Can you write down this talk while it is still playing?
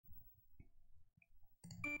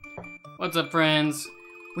What's up, friends?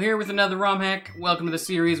 We're here with another ROM hack. Welcome to the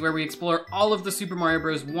series where we explore all of the Super Mario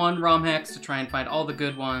Bros. 1 ROM hacks to try and find all the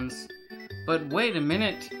good ones. But wait a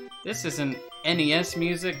minute, this isn't NES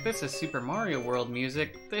music, this is Super Mario World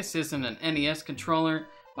music. This isn't an NES controller.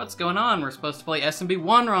 What's going on? We're supposed to play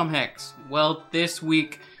SMB1 ROM hacks. Well, this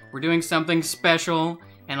week we're doing something special,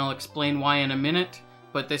 and I'll explain why in a minute.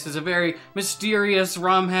 But this is a very mysterious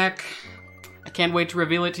ROM hack. I can't wait to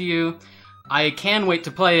reveal it to you. I can wait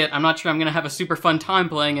to play it. I'm not sure I'm gonna have a super fun time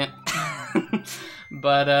playing it.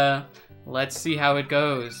 But, let's see how it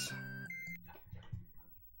goes.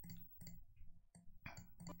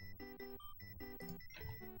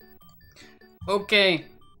 Okay,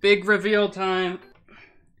 big reveal time.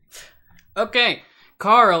 Okay,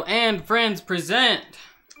 Carl and friends present.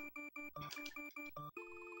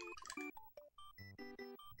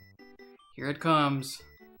 Here it comes.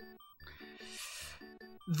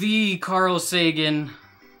 The Carl Sagan,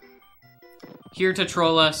 here to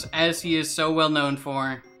troll us, as he is so well known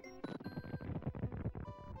for.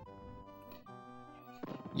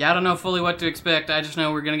 Yeah, I don't know fully what to expect, I just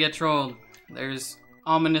know we're gonna get trolled. There's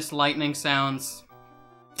ominous lightning sounds.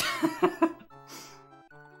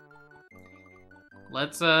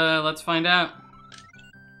 Let's find out.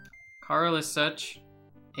 Carl is such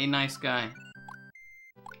a nice guy.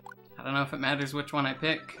 I don't know if it matters which one I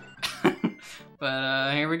pick.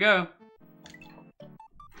 But, here we go.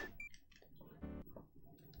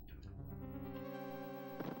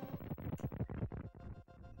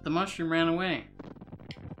 The mushroom ran away.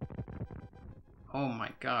 Oh my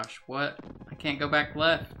gosh, what? I can't go back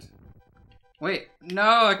left. Wait,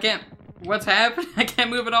 no, I can't. What's happening? I can't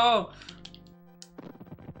move at all.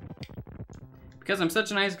 Because I'm such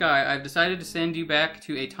a nice guy, I've decided to send you back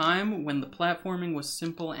to a time when the platforming was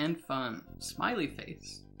simple and fun. Smiley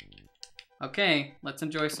face. Okay, let's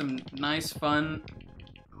enjoy some nice fun.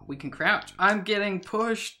 We can crouch. I'm getting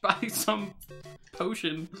pushed by some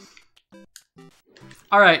potion.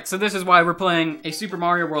 Alright, so this is why we're playing a Super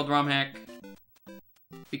Mario World ROM hack.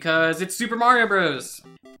 Because it's Super Mario Bros.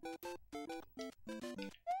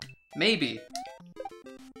 Maybe.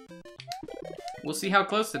 We'll see how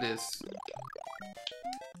close it is.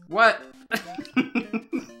 What?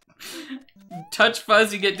 Touch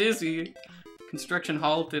fuzz, you get dizzy. Construction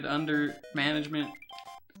halted under management.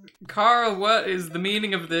 Carl, what is the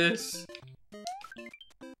meaning of this?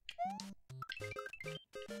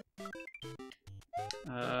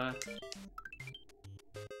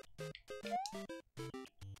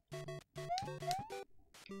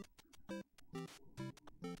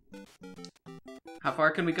 How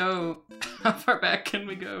far can we go? How far back can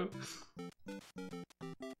we go?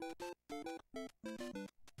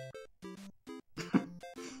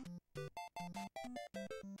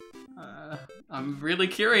 I'm really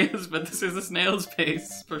curious, but this is a snail's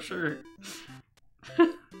pace, for sure.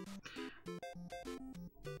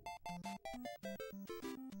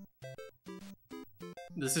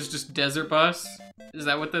 This is just desert bus? Is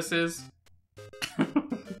that what this is?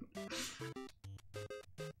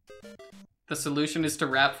 The solution is to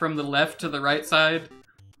wrap from the left to the right side?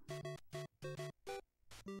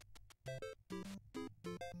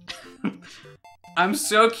 I'm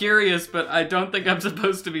so curious, but I don't think I'm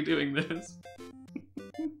supposed to be doing this.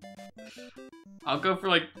 I'll go for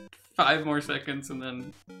like 5 more seconds and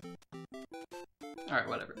then... Alright,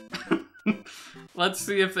 whatever. Let's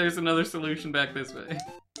see if there's another solution back this way.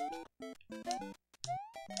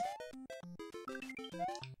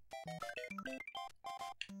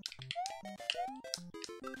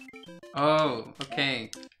 Oh,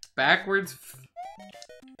 okay. Backwards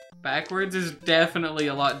is definitely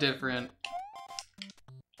a lot different.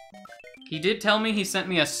 He did tell me he sent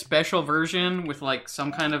me a special version with like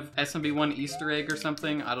some kind of SMB1 Easter egg or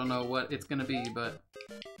something. I don't know what it's gonna be, but...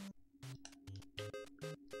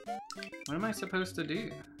 What am I supposed to do?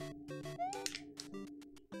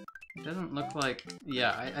 It doesn't look like...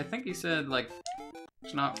 Yeah, I think he said like...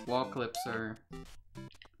 It's not wall clips or...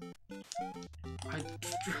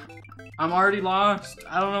 I'm already lost.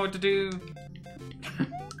 I don't know what to do.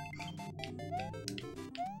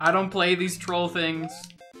 I don't play these troll things.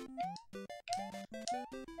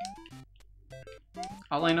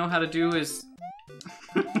 All I know how to do is...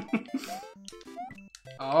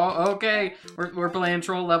 Oh, okay. We're playing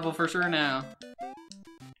troll level for sure now.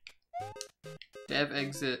 Dev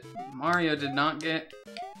exit. Mario did not get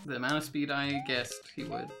the amount of speed I guessed he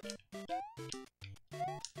would.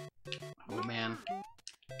 Oh man.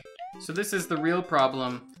 So this is the real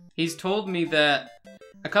problem. He's told me that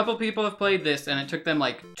a couple people have played this and it took them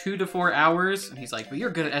like 2 to 4 hours. And he's like, well, you're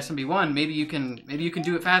good at SMB1. Maybe you can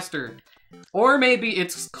do it faster. Or maybe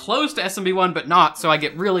it's close to SMB1 but not, so I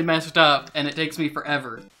get really messed up and it takes me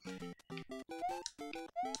forever.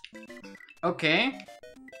 Okay.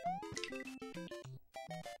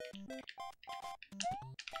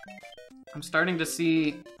 I'm starting to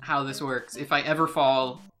see how this works. If I ever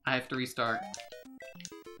fall, I have to restart.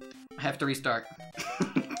 I have to restart.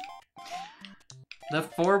 The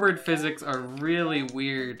forward physics are really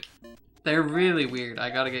weird. They're really weird. I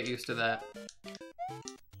gotta get used to that.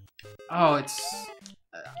 Oh, it's...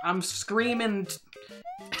 I'm screaming.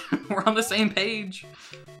 We're on the same page.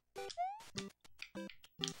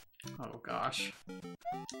 Oh, gosh.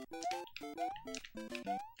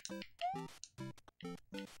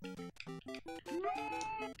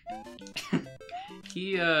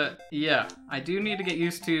 Yeah, I do need to get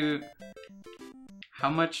used to how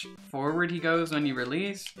much forward he goes when you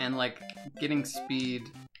release, and, like, getting speed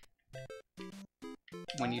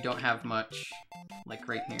when you don't have much, like,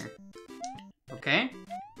 right here. Okay?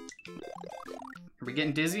 Are we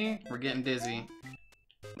getting dizzy? We're getting dizzy.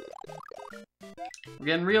 We're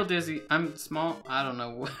getting real dizzy. I'm small. I don't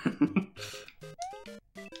know what.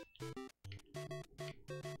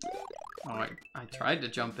 Oh, I tried to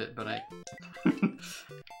jump it, but I...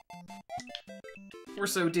 We're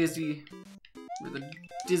so dizzy. We're the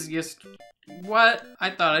dizziest. What? I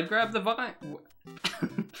thought I'd grab the vine.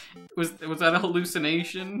 Was that a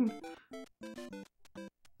hallucination?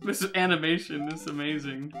 This animation is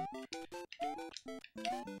amazing.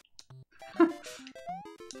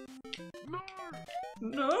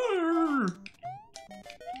 No!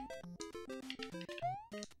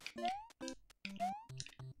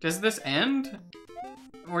 Does this end?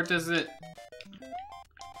 Or does it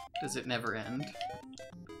never end?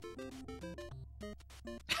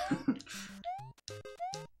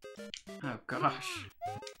 Oh gosh.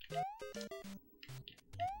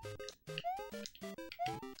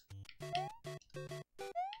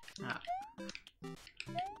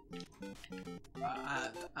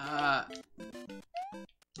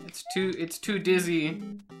 It's too dizzy.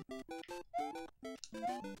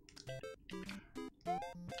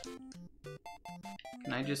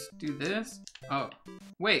 Can I just do this? Oh,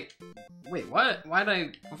 wait, what? Why'd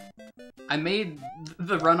I made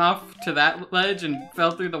the runoff to that ledge and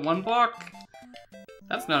fell through the one block?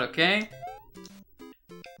 That's not okay.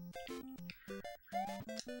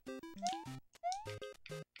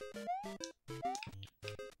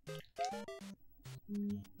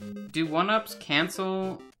 Do 1-ups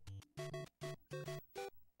cancel?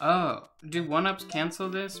 Oh, do 1-ups cancel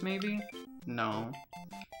this, maybe? No.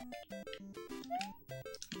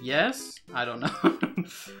 Yes? I don't know.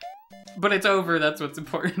 But it's over, that's what's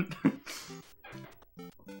important.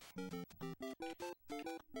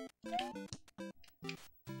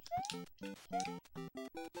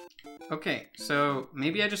 Okay, so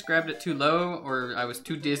maybe I just grabbed it too low, or I was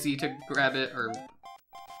too dizzy to grab it, or...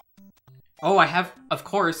 Oh, I have, of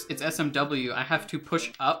course, it's SMW. I have to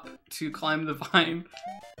push up to climb the vine.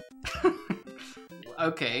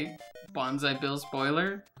 Okay, Bonsai Bill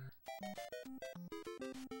spoiler.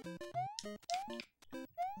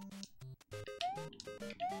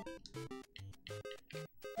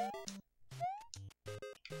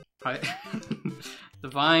 The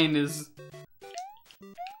vine is...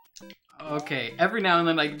 Okay, every now and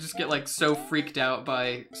then I just get like so freaked out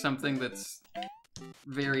by something that's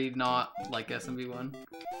very not like SMB1.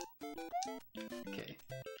 Okay.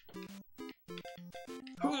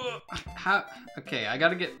 How? Okay, I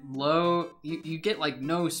gotta get low. You get like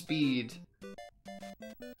no speed.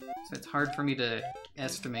 So it's hard for me to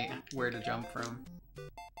estimate where to jump from.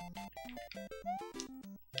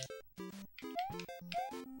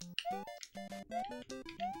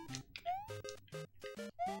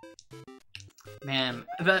 Man,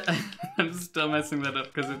 that I'm still messing that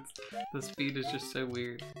up because the speed is just so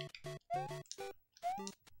weird.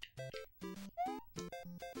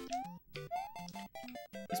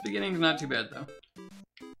 This beginning's not too bad though.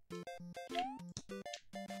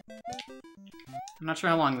 I'm not sure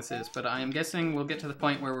how long this is, but I am guessing we'll get to the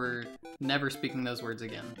point where we're never speaking those words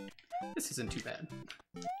again. This isn't too bad.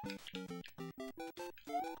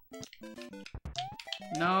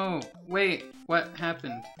 No, wait, what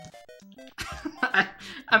happened?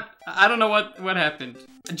 I don't know what happened.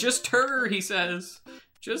 Just her, he says.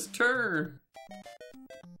 Just her.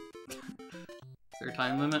 Is there a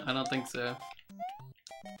time limit? I don't think so.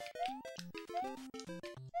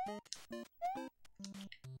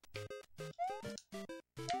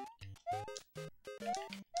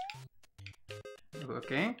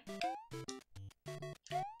 Okay.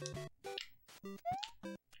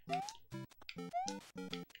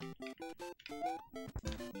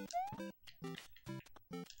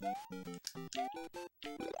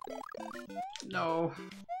 No.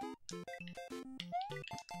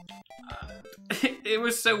 It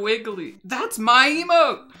was so wiggly. That's my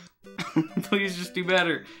emote! Please just do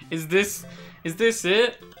better. Is this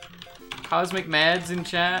it? Cosmic Mads in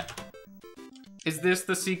chat? Is this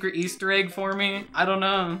the secret Easter egg for me? I don't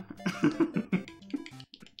know.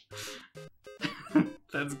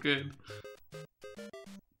 That's good.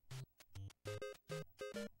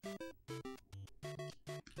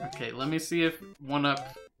 Okay, let me see if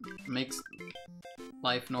 1-up makes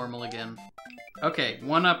life normal again. Okay,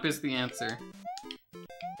 1-up is the answer.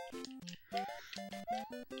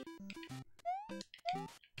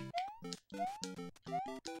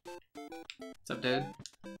 What's up, dude?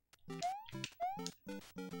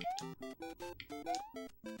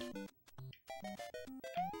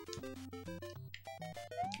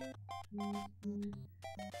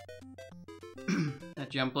 That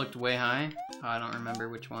jump looked way high. Oh, I don't remember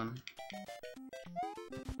which one.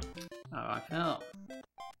 Oh, I fell.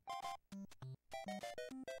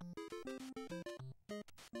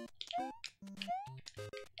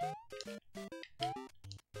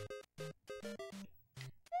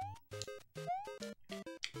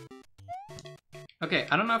 Okay,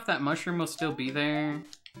 I don't know if that mushroom will still be there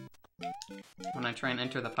when I try and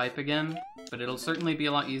enter the pipe again, but it'll certainly be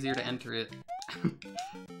a lot easier to enter it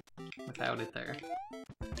without it there.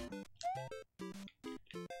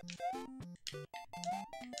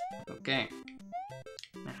 Okay.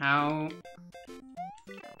 How...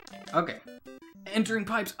 Okay. Entering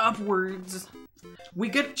pipes upwards! We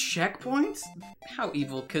get checkpoints? How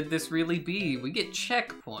evil could this really be? We get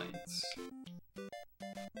checkpoints.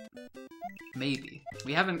 Maybe.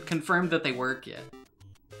 We haven't confirmed that they work yet.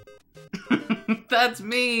 That's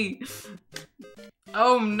me!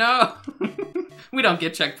 Oh no! We don't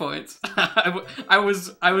get checkpoints. I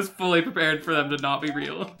was fully prepared for them to not be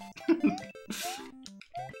real.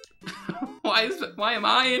 Why am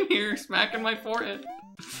I in here smacking my forehead?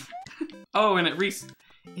 Oh, and it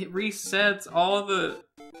resets all the...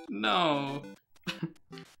 No.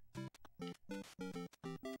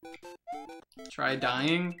 Try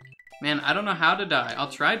dying? Man, I don't know how to die. I'll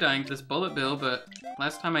try dying to this bullet bill, but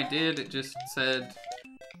last time I did, it just said...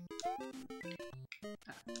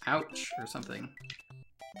 Ouch, or something.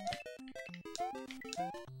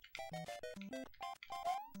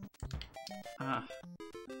 Ah.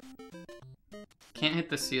 Can't hit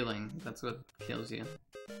the ceiling. That's what kills you.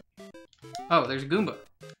 Oh, there's a Goomba.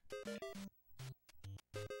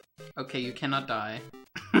 Okay, you cannot die.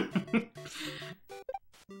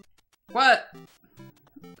 What?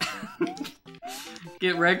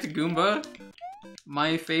 Get wrecked, Goomba.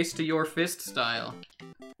 My face to your fist style.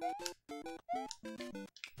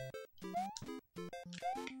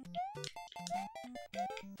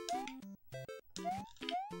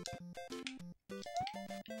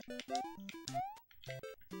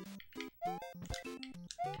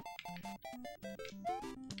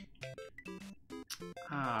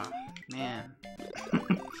 Ah, man.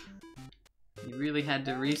 You really had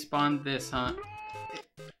to respawn this, huh?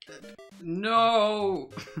 No!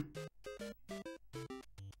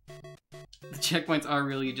 The checkpoints are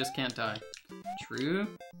real, you just can't die. True?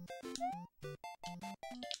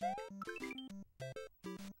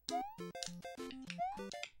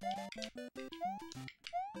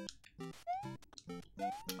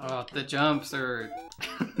 Oh, the jumps are...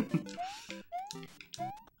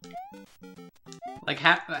 Like,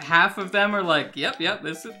 half of them are like, yep,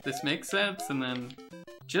 this makes sense, and then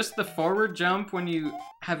just the forward jump when you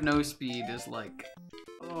have no speed is like,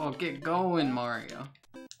 oh, get going, Mario.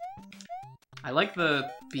 I like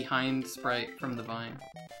the behind sprite from the vine.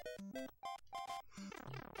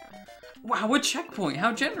 Wow, a checkpoint!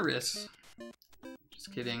 How generous!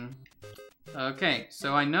 Just kidding. Okay,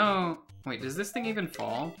 so I know... Wait, does this thing even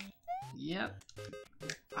fall? Yep.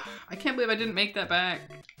 I can't believe I didn't make that back.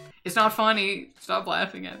 It's not funny. Stop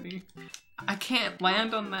laughing at me. I can't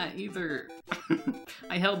land on that either.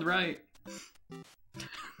 I held right.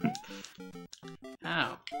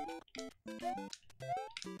 Ow.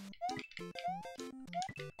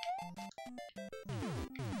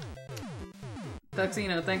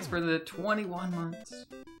 Tuxino, thanks for the 21 months.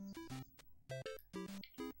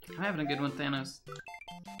 I'm having a good one, Thanos.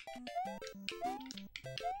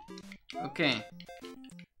 Okay.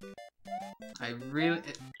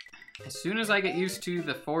 As soon as I get used to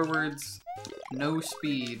the forwards, no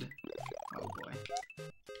speed. Oh boy.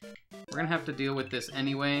 We're gonna have to deal with this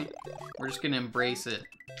anyway. We're just gonna embrace it.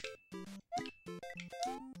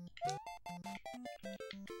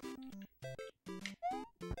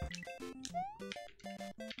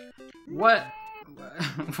 What?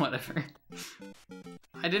 Whatever.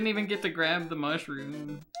 I didn't even get to grab the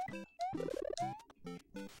mushroom.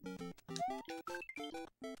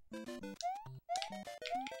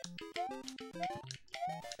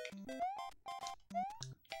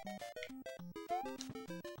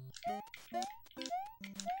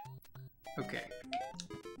 Okay.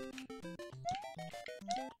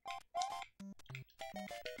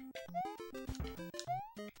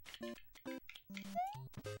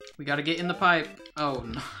 We gotta get in the pipe. Oh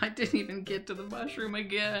no, I didn't even get to the mushroom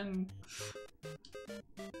again.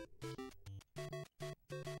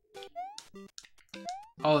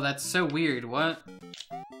 Oh, that's so weird. What?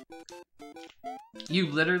 You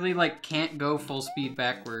literally, like, can't go full speed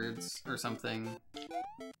backwards or something.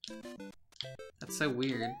 That's so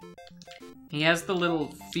weird. He has the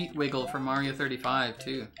little feet wiggle from Mario 35,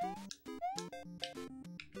 too.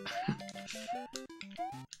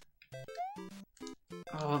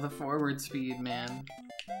 Oh, the forward speed, man.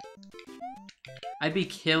 I'd be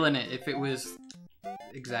killing it if it was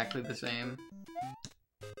exactly the same.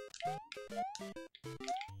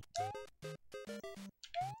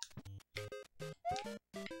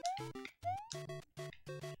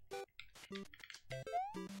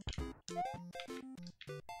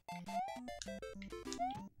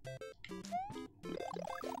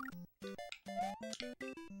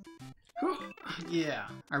 Yeah.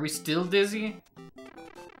 Are we still dizzy?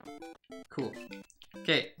 Cool.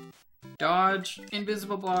 Okay. Dodge,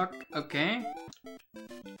 invisible block. Okay.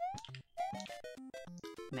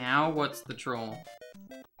 Now what's the troll?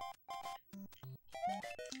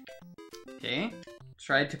 Okay.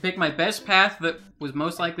 Tried to pick my best path that was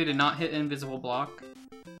most likely to not hit invisible block.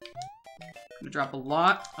 Gonna drop a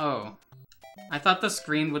lot. Oh. I thought the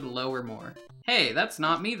screen would lower more. Hey, that's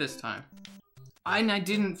not me this time. And I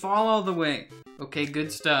didn't fall all the way. Okay,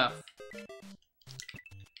 good stuff.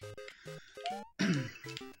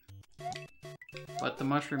 But the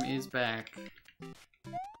mushroom is back.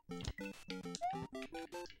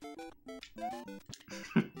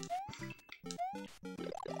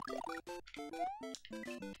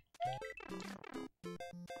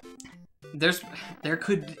 There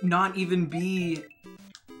could not even be...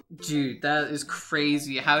 Dude, that is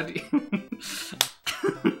crazy. How do you...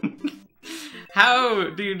 How,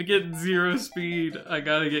 dude, to get 0 speed? I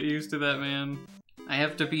gotta get used to that, man. I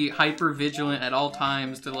have to be hyper vigilant at all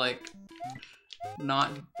times to, like,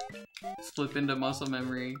 not slip into muscle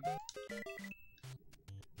memory.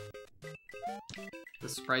 The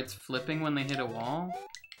sprites flipping when they hit a wall?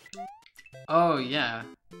 Oh, yeah.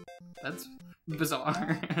 That's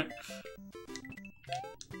bizarre.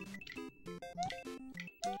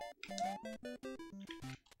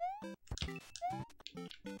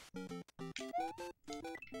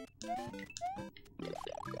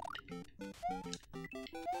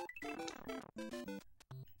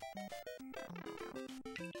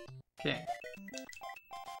 Okay.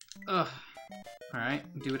 Ugh.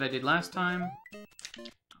 Alright, do what I did last time.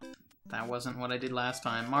 That wasn't what I did last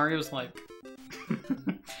time. Mario's like...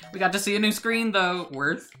 We got to see a new screen, though.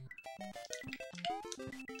 Worth.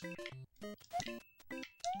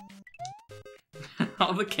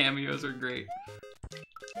 All the cameos are great.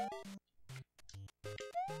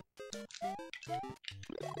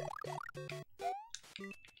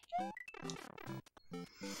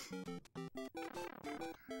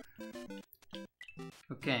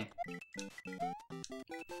 Okay.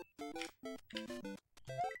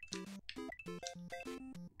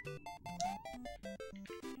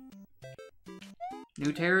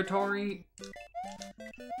 New territory?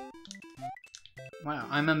 Wow,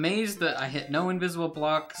 I'm amazed that I hit no invisible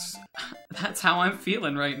blocks. That's how I'm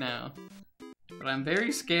feeling right now. But I'm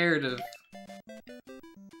very scared of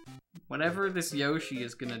whatever this Yoshi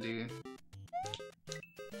is gonna do.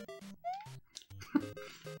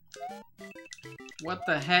 What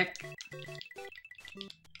the heck?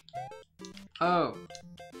 Oh.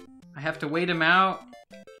 I have to wait him out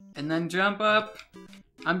and then jump up.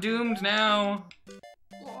 I'm doomed now.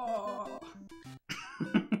 Whoa.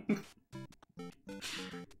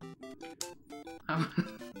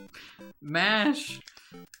 Mash.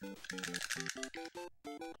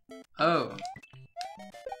 Oh.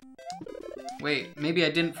 Wait, maybe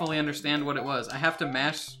I didn't fully understand what it was. I have to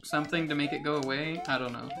mash something to make it go away? I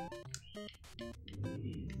don't know.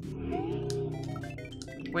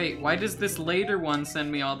 Wait, why does this later one send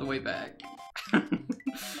me all the way back?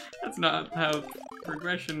 That's not how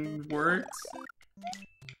progression works.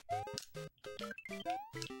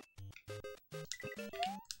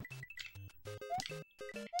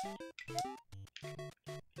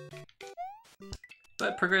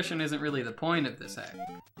 But progression isn't really the point of this hack.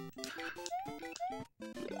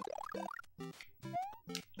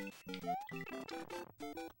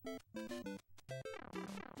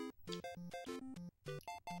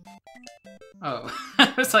 Oh,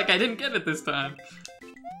 I was like, I didn't get it this time.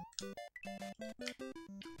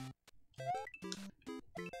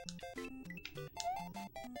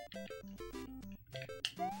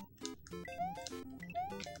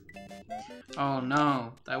 Oh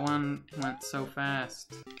no, that one went so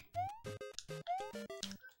fast.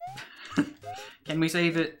 Can we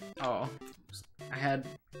save it? Oh, I had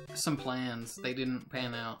some plans. They didn't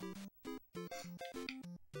pan out.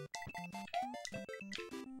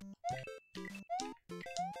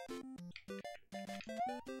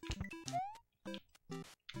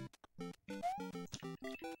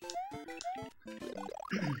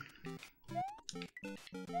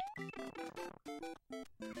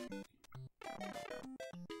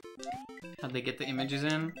 How'd they get the images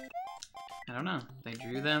in? I don't know. They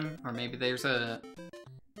drew them, or maybe there's a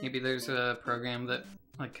program that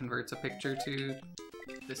like converts a picture to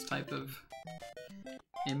this type of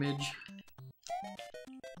image.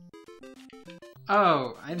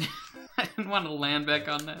 Oh, I didn't want to land back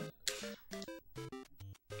on that.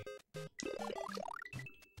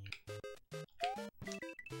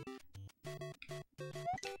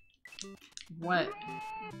 What?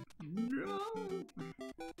 No.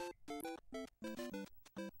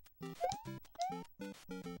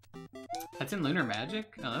 That's in Lunar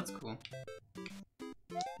Magic? Oh, that's cool.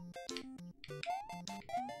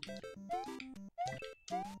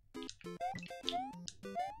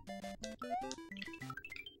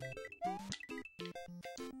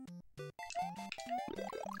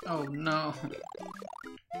 Oh no.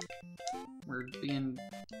 We're being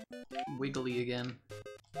wiggly again.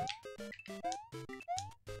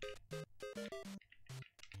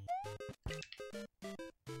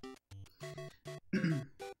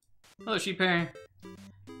 Hello, Sheephair.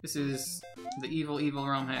 This is the evil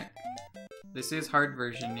ROM hack. This is hard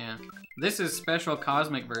version, yeah. This is special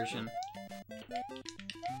Kosmic version.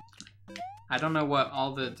 I don't know what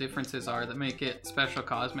all the differences are that make it special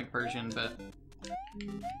Kosmic version, but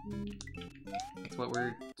that's what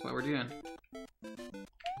we're doing.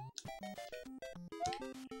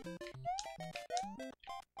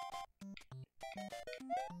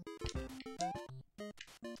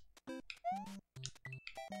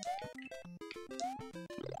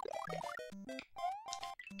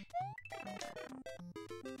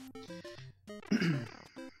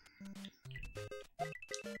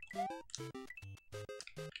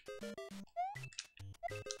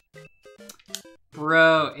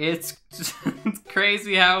 Bro, it's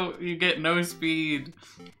crazy how you get no speed.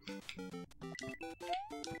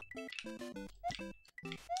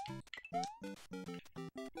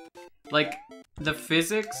 Like, the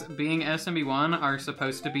physics being SMB1 are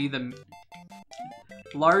supposed to be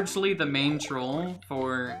largely the main troll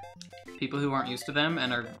for people who aren't used to them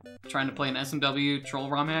and are trying to play an SMW troll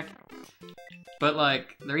ROM hack. But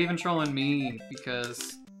like, they're even trolling me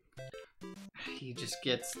because he just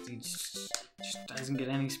doesn't get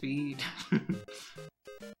any speed.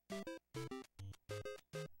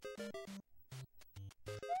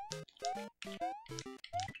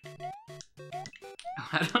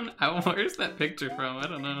 I don't know, where's that picture from? I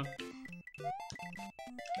don't know.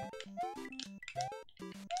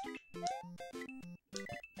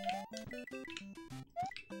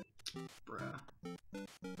 Bruh.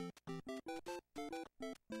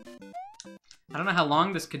 I don't know how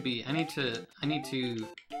long this could be. I need to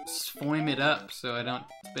swoim it up so I don't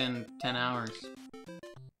spend 10 hours.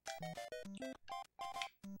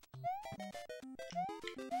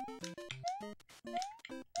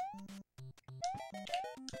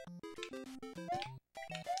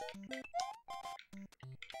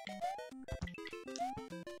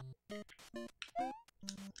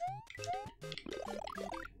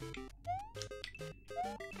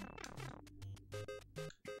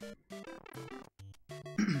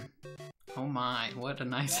 Oh my, what a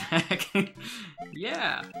nice hack.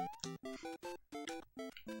 Yeah.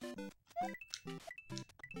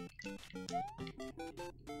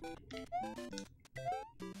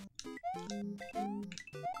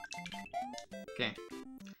 Okay.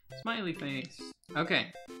 Smiley face. Okay.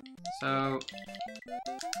 So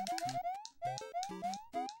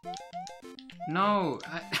no,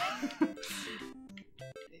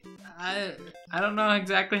 I don't know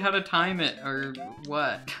exactly how to time it or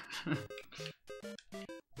what.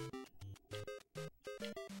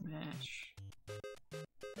 Mesh.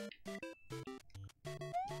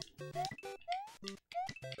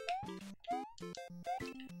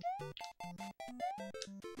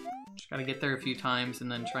 Just gotta get there a few times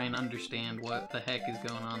and then try and understand what the heck is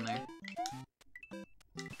going on there.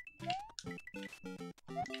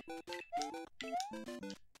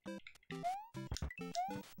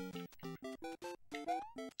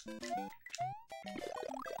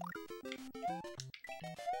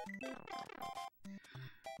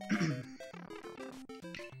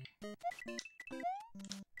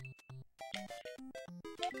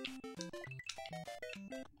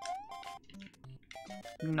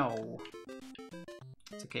 No.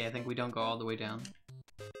 It's okay, I think we don't go all the way down.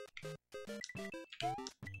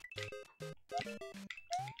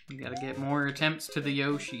 We gotta get more attempts to the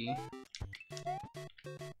Yoshi.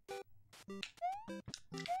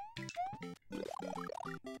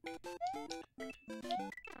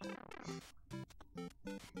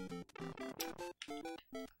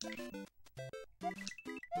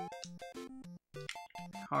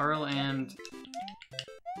 Carl and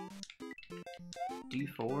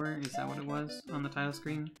D4? Is that what it was on the title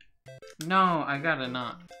screen? No, I gotta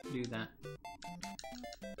not do that.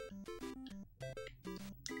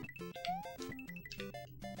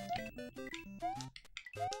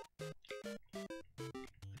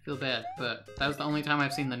 I feel bad, but that was the only time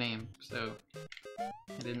I've seen the name, so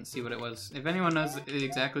I didn't see what it was. If anyone knows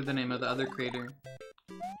exactly the name of the other creator,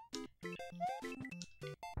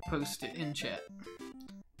 post it in chat.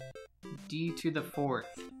 D to the 4th.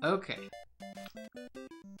 Okay.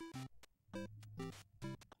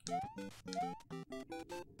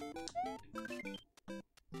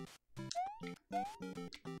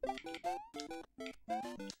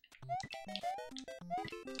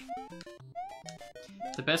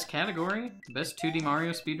 The best category? The best 2D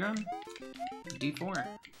Mario speedrun? D4.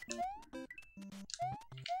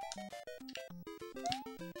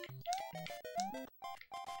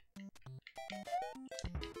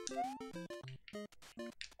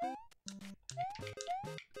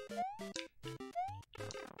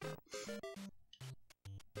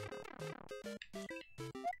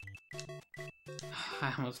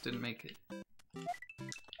 I almost didn't make it.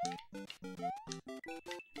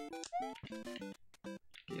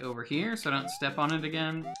 Get over here so I don't step on it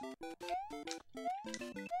again.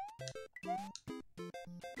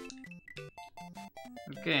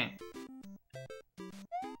 Okay.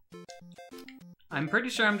 I'm pretty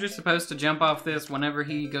sure I'm just supposed to jump off this whenever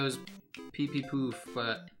he goes pee-pee poof,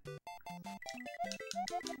 but...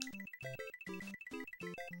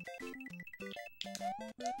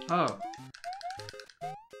 Oh.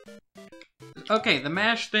 Okay, the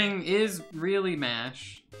mash thing is really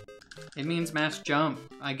mash. It means mash jump,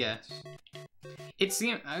 I guess. It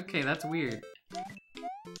seemed... Okay, that's weird.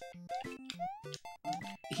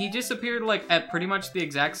 He disappeared, like, at pretty much the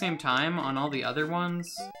exact same time on all the other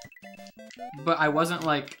ones. But I wasn't,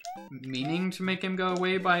 like, meaning to make him go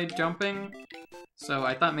away by jumping. So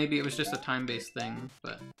I thought maybe it was just a time-based thing,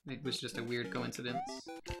 but it was just a weird coincidence.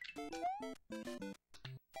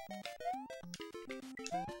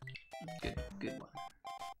 Good one.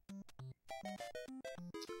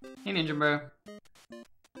 Hey, Ninja Bro.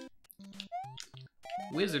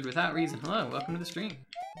 Wizard without reason. Hello, welcome to the stream.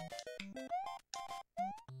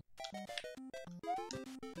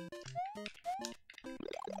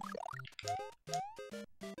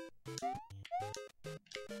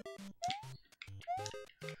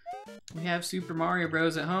 We have Super Mario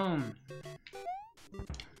Bros. At home.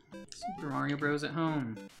 Super Mario Bros. At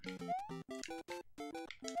home.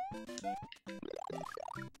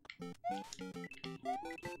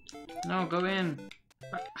 No, go in.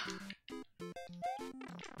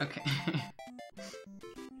 Okay.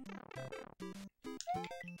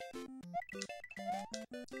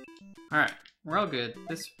 Alright, we're all good.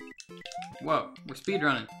 Whoa, we're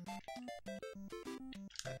speedrunning.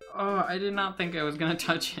 Oh, I did not think I was gonna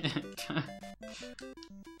touch it.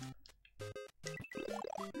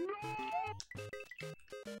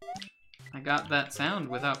 I got that sound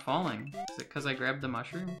without falling. Is it because I grabbed the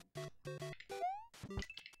mushroom?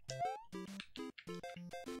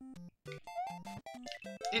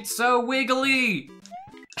 It's so wiggly!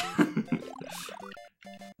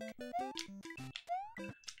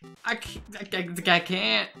 I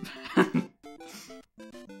can't.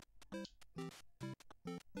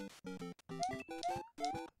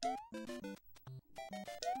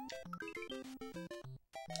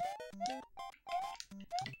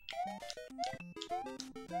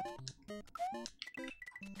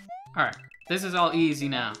 Alright, this is all easy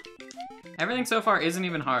now. Everything so far isn't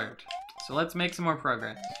even hard. So let's make some more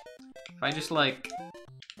progress. If I just, like,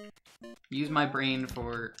 use my brain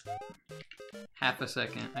for half a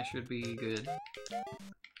second, I should be good.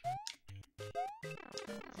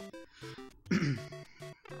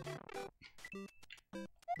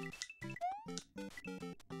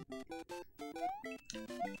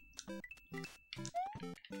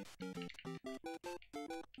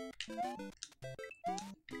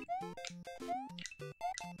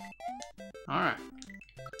 Alright.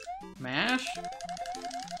 Mash?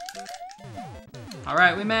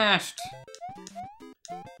 Alright, we mashed!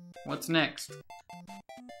 What's next?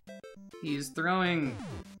 He's throwing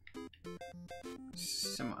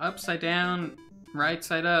some upside down, right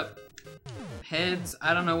side up heads.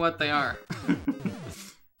 I don't know what they are.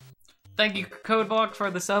 Thank you, Codeblock, for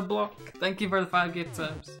the sub block. Thank you for the 5 gift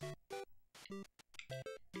subs.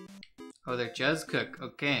 Oh, they're just cook.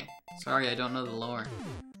 Okay. Sorry, I don't know the lore.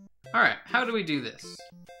 Alright, how do we do this?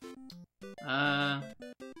 Oh.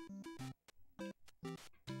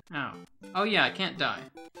 Oh yeah, I can't die.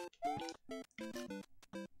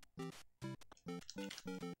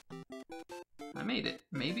 I made it.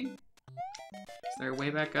 Maybe? Is there a way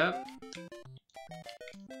back up?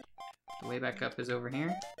 The way back up is over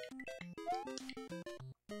here.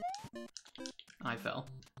 I fell.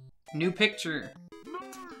 New picture!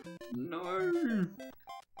 No!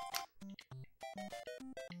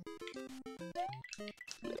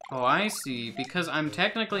 Oh, I see. Because I'm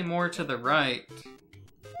technically more to the right.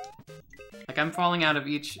 Like, I'm falling out of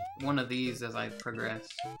each one of these as I progress.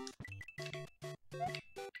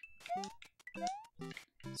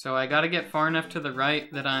 So I gotta get far enough to the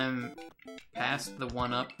right that I'm past the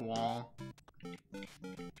one-up wall.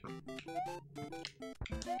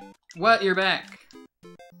 What? You're back!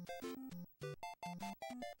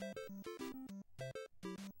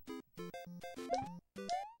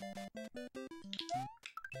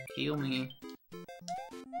 Heal me.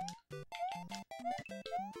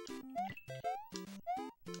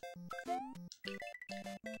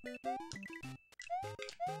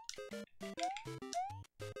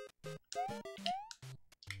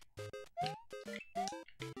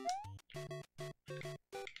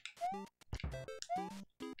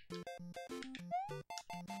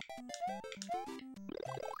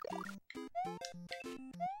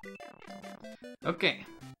 Okay.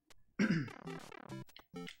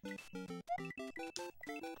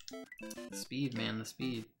 The speed, man, the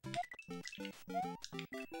speed.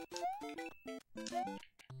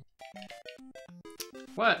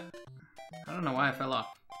 What? I don't know why I fell off.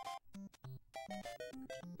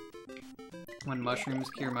 When mushrooms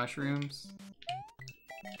cure mushrooms.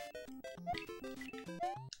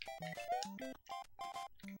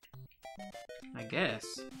 I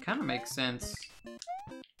guess. It kind of makes sense.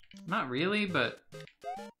 Not really, but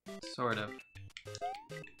sort of.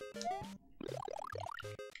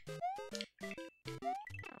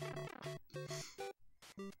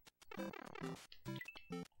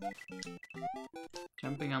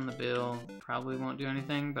 Jumping on the bill probably won't do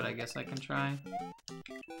anything, but I guess I can try.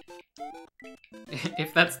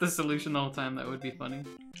 If that's the solution the whole time, that would be funny.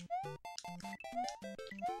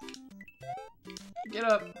 Get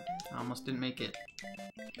up! I almost didn't make it.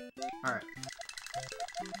 Alright.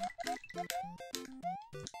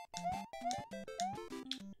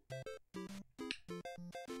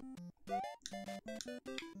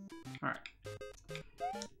 Alright.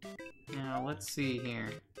 Now, let's see here.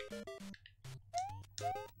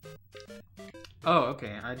 Oh,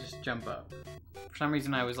 okay, I just jump up. For some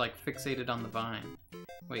reason I was, like, fixated on the vine.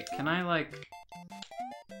 Wait, can I, like...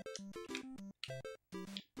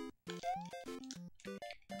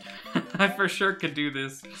 I for sure could do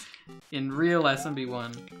this in real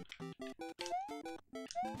SMB1.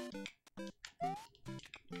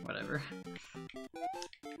 Whatever.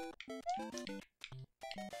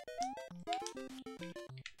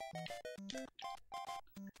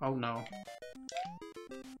 Oh no.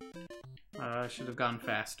 I should have gone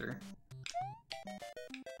faster.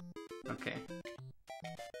 Okay.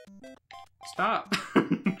 Stop!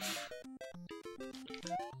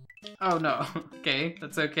 Oh no. Okay,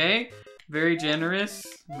 that's okay. Very generous.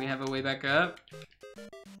 We have a way back up.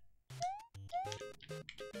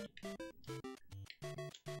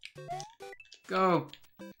 Go!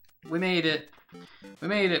 We made it. We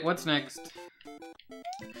made it. What's next?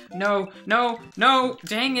 No, no, no!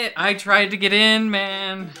 Dang it! I tried to get in,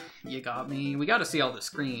 man! You got me. We gotta see all the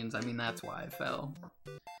screens. I mean, that's why I fell.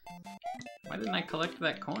 Why didn't I collect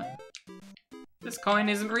that coin? This coin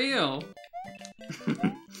isn't real!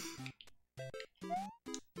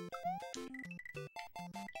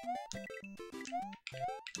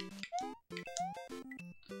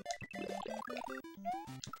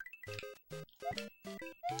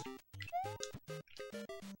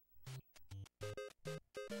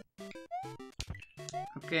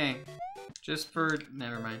 Okay, just for,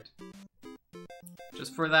 never mind.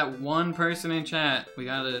 Just for that one person in chat, we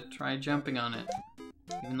gotta try jumping on it.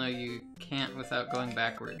 Even though you can't without going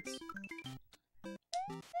backwards.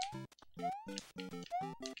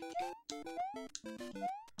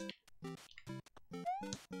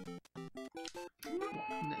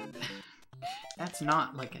 That's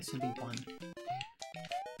not like SMB1.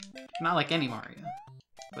 Not like any Mario.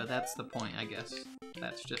 But that's the point, I guess.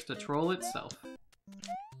 That's just a troll itself.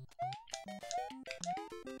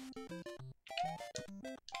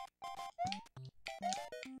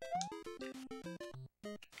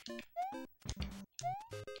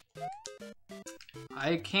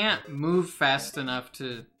 I can't move fast enough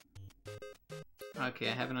to... Okay,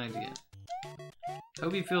 I have an idea.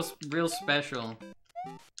 Toby feels real special.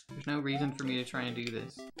 There's no reason for me to try and do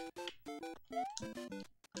this.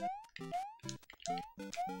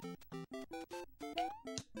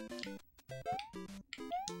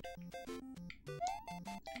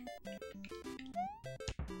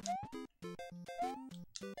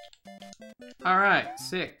 Alright,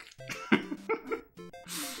 sick.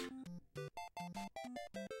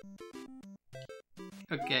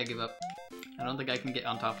 Okay, I give up. I don't think I can get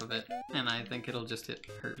on top of it, and I think it'll just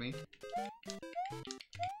hurt me.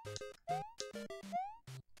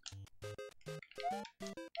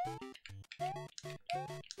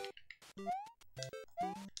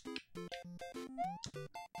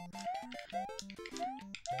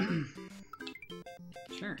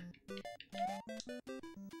 Sure.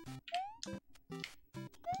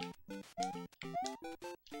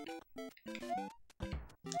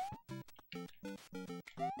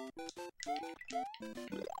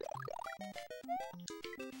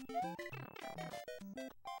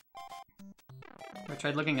 I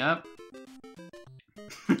tried looking up.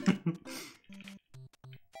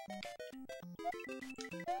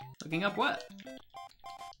 Looking up what?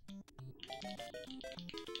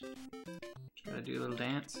 Gotta do a little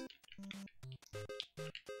dance.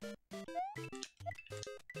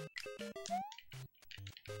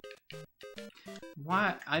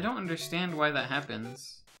 Why? I don't understand why that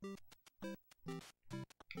happens.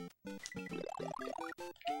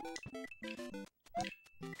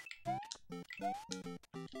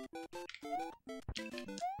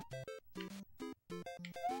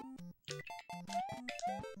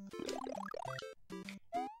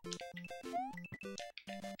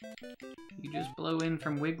 You just blow in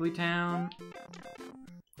from Wigglytown.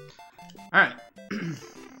 Alright.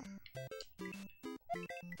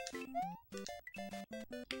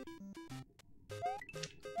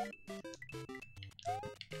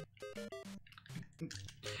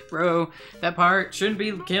 Bro, that part shouldn't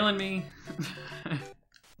be killing me.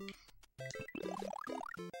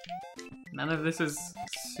 None of this is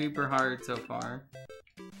super hard so far.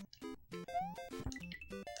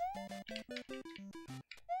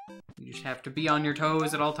 You just have to be on your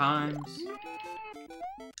toes at all times.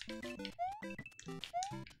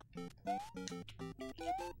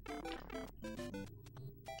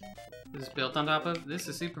 This is built on top of? This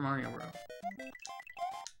is Super Mario Bros.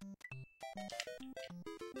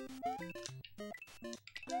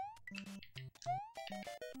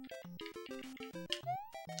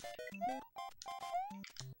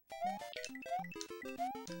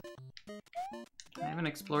 I haven't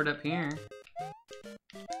explored up here.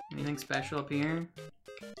 Anything special up here?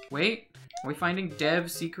 Wait, are we finding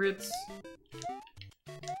dev secrets?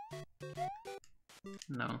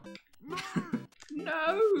 No.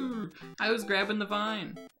 No! I was grabbing the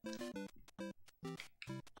vine.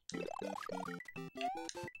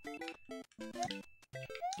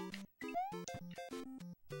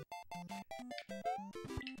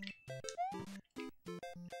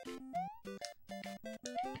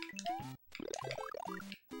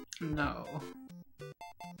 No.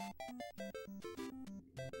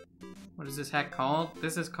 What is this hack called?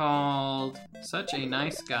 This is called Such a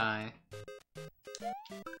Nice Guy.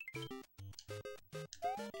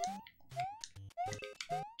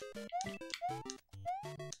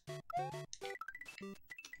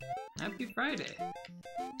 Happy Friday.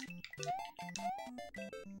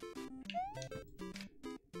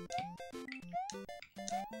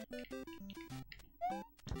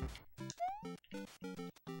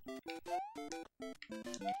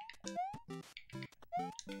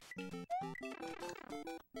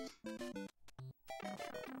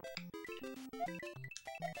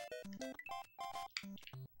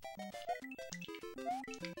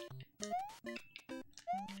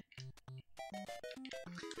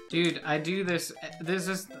 Dude, I do this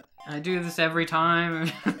every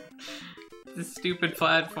time. This stupid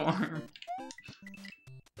platform.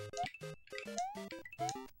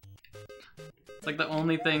 It's like the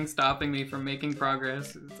only thing stopping me from making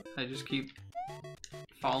progress is I just keep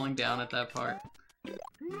falling down at that part.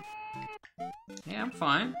 Yeah, I'm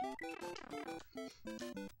fine.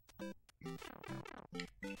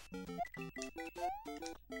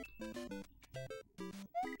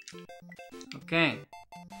 Okay.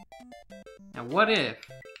 Now what if?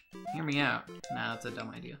 Hear me out. Nah, that's a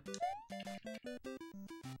dumb idea.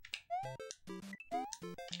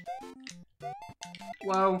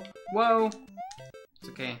 Whoa, whoa. It's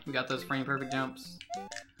okay, we got those frame perfect jumps.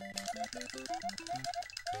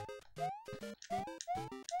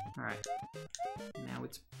 Alright. Now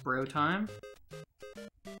it's bro time.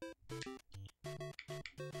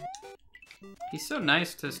 He's so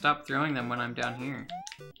nice to stop throwing them when I'm down here.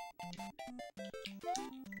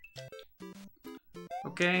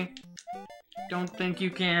 Okay. Don't think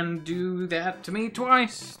you can do that to me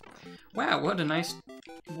twice. Wow, what a nice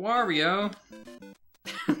Wario.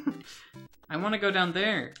 I want to go down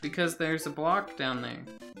there because there's a block down there.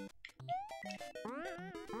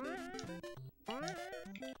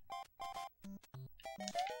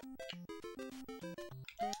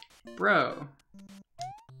 Bro.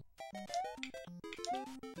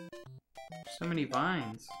 So many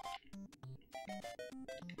vines.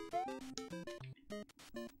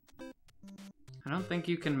 I don't think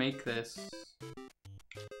you can make this.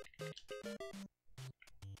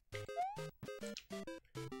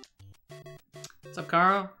 What's up,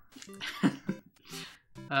 Carl?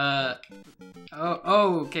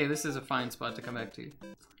 Oh, okay, this is a fine spot to come back to.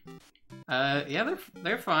 Yeah,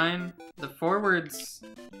 they're fine. The forwards,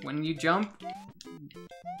 when you jump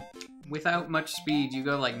without much speed, you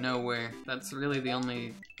go like nowhere. That's really the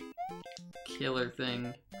only killer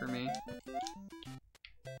thing for me.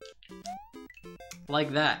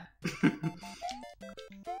 Like that.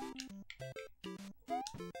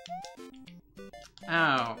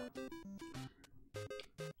 Ow.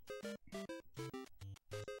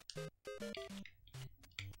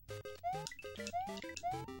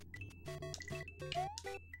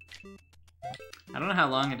 I don't know how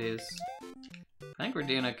long it is. I think we're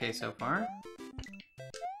doing okay so far.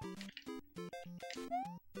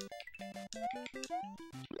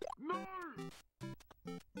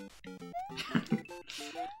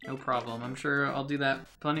 No problem. I'm sure I'll do that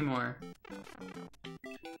plenty more.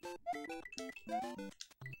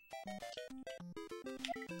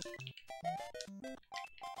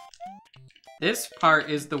 This part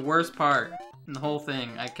is the worst part in the whole thing.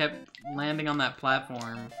 I kept landing on that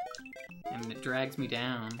platform and it drags me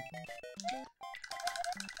down.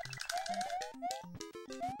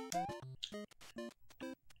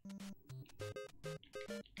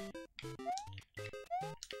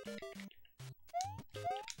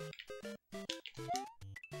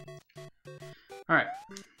 Alright.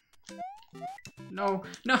 No,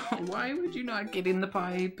 no, why would you not get in the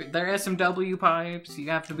pipe? They're SMW pipes. You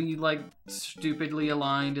have to be, like, stupidly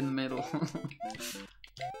aligned in the middle.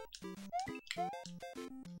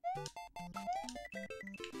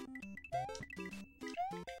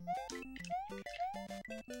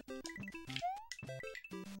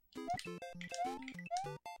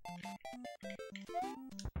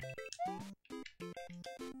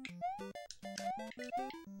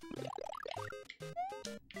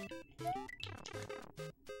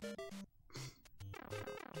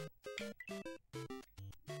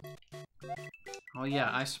 Oh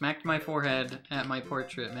yeah, I smacked my forehead at my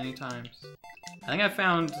portrait many times. I think I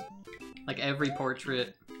found, like, every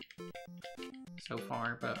portrait so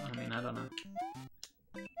far, but, I mean, I don't know.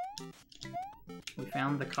 We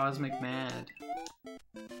found the Cosmic Mad.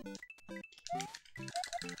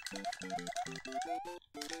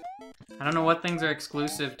 I don't know what things are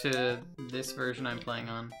exclusive to this version I'm playing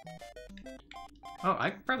on. Oh,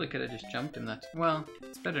 I probably could have just jumped in that. Well,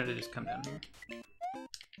 it's better to just come down here.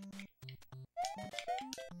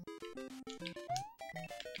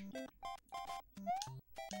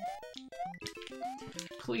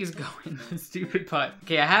 Please go in the stupid pipe.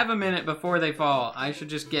 Okay, I have a minute before they fall. I should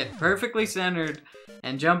just get perfectly centered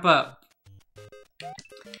and jump up.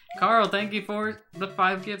 Carl, thank you for the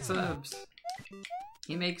 5 gift subs.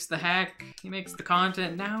 He makes the hack, he makes the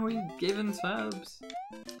content, now he's giving subs.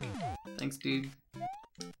 Thanks, dude.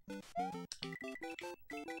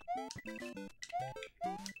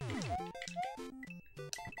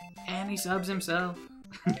 And he subs himself.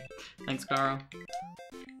 Thanks, Carl.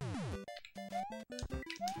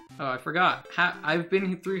 Oh, I forgot. I've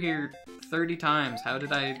been through here 30 times. How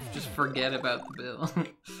did I just forget about the bill?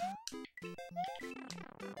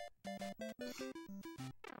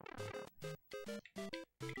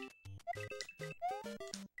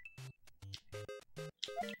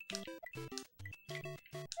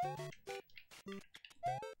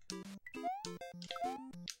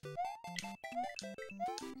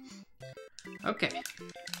 Okay.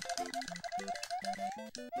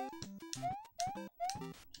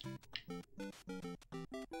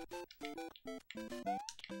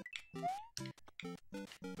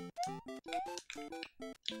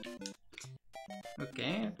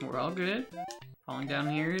 Okay, we're all good. Falling down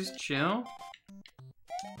here is chill.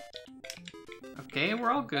 Okay,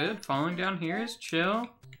 we're all good. Falling down here is chill.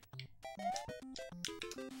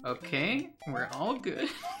 Okay, we're all good.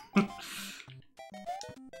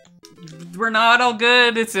 We're not all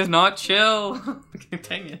good. This is not chill. Okay,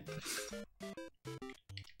 dang it.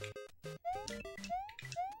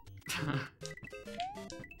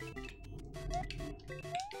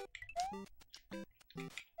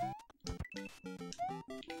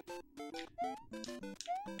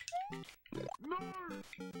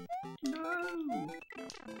 No.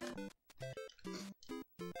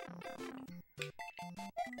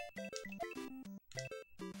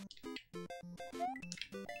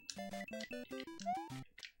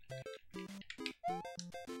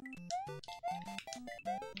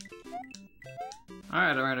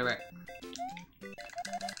 Alright.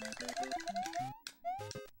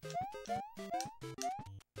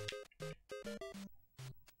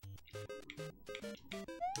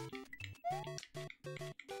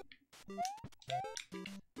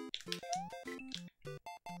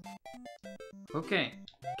 Okay,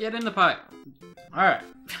 get in the pipe. Alright.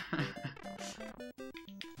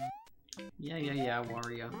 Yeah,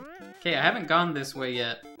 Wario. Okay, I haven't gone this way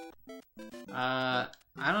yet. I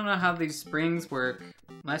don't know how these springs work.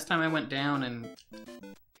 Last time I went down and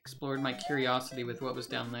explored my curiosity with what was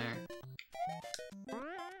down there.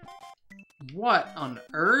 What on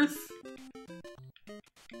earth?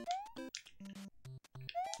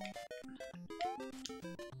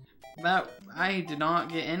 That, I did not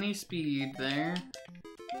get any speed there.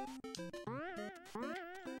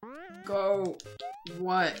 Go.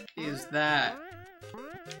 What is that?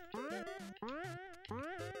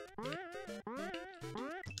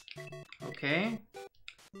 Okay.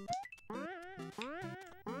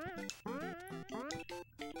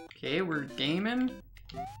 Okay, we're gaming.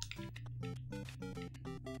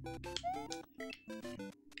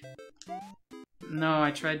 No, I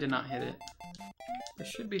tried to not hit it. This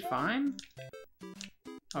should be fine.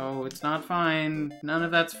 Oh, it's not fine. None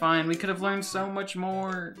of that's fine. We could have learned so much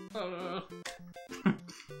more.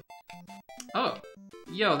 Oh,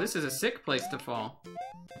 yo, this is a sick place to fall.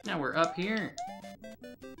 Now we're up here.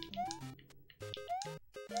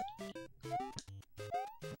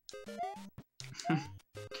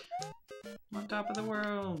 On top of the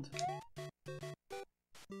world.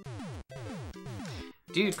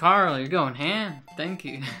 Dude, Carl, you're going ham. Thank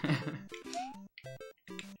you.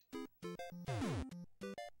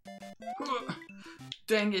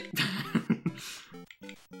 Dang it.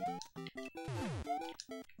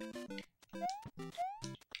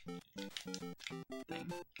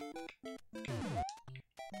 Thing.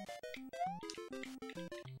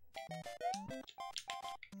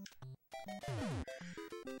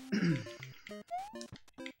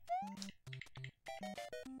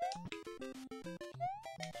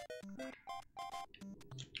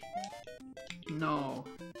 No.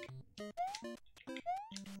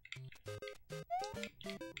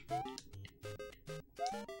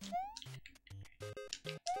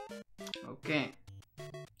 Okay.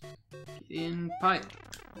 Get in pipe.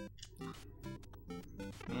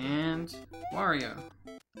 And Wario.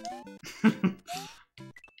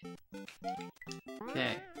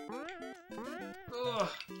 Okay. Ugh.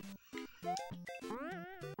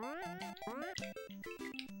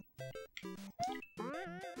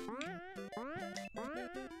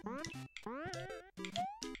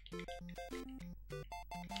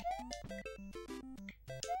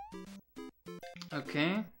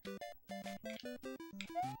 Okay.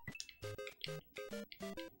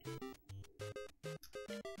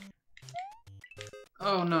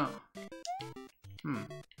 Oh no.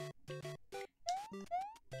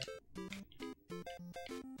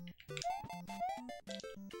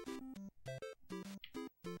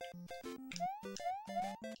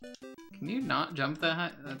 Can you not jump that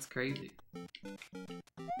high? That's crazy.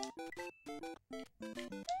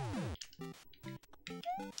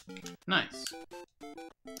 Nice.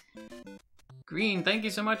 Green, thank you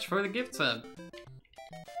so much for the gift sub.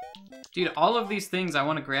 Dude, all of these things I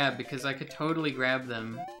want to grab because I could totally grab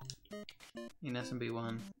them in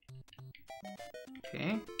SMB1.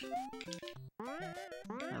 Okay.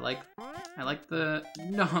 I like the...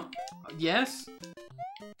 No. Yes?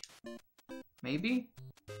 Maybe?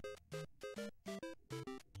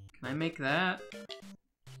 Can I make that?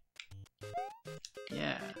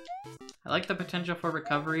 Yeah. I like the potential for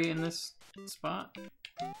recovery in this spot.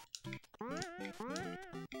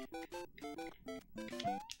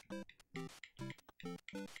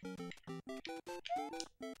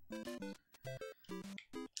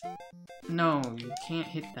 No, you can't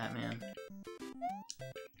hit that, man.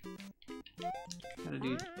 Gotta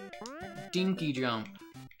do dinky jump.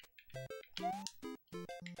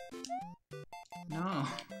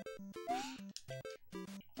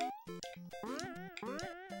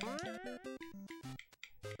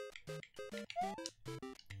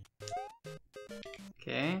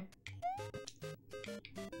 Okay.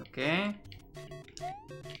 Okay.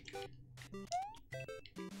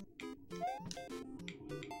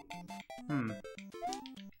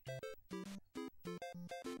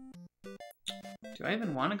 Do I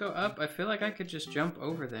even want to go up? I feel like I could just jump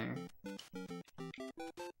over there.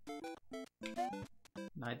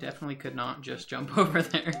 I definitely could not just jump over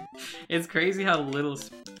there. It's crazy how little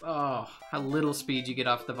speed you get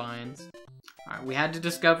off the vines. Alright, we had to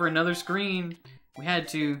discover another screen. We had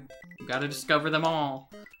to. We gotta discover them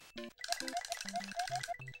all.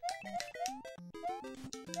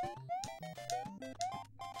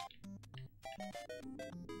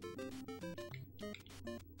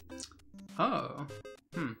 Oh.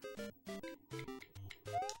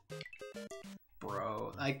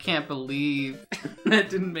 Bro, I can't believe that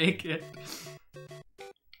didn't make it.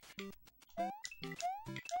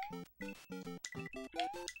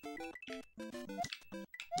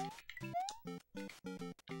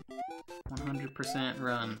 %,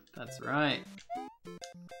 run. That's right.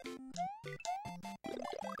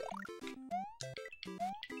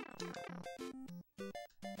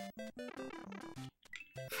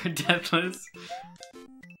 For Deathless.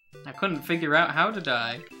 I couldn't figure out how to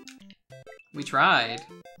die. We tried.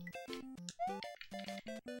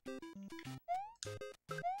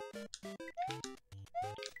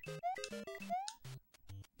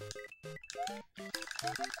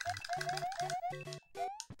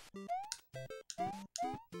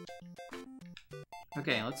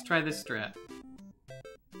 Okay, let's try this strat.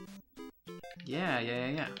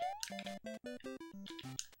 Yeah.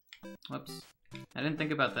 Whoops. I didn't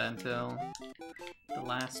think about that until the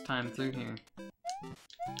last time through here.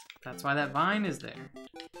 That's why that vine is there.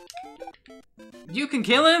 You can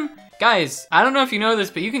kill him? Guys, I don't know if you know this,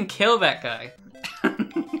 but you can kill that guy.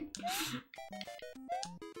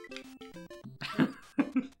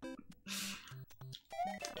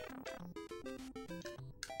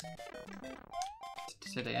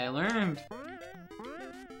 Today I learned.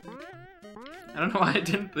 I don't know why I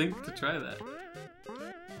didn't think to try that.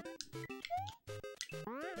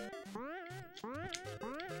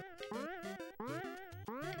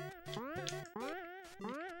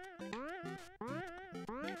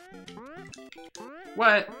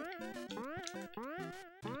 What?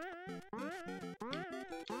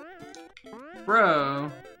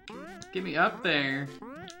 Bro, get me up there.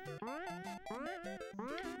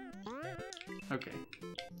 Okay.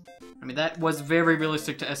 I mean, that was very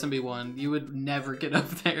realistic to SMB1. You would never get up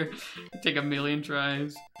there. It'd take a million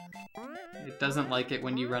tries. It doesn't like it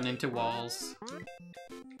when you run into walls.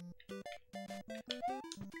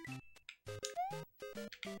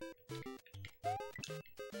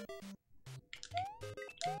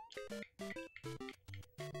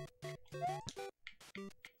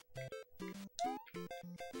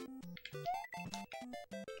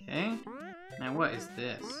 Okay. Now what is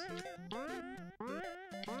this?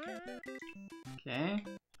 Okay.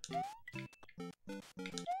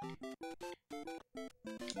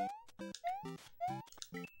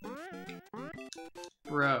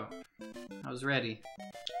 Bro, I was ready.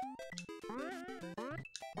 Do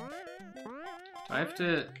I have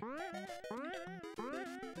to...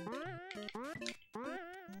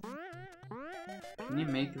 Can you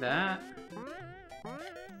make that?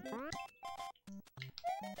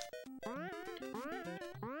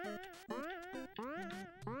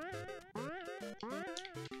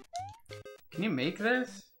 Can you make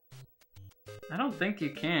this? I don't think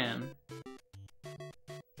you can.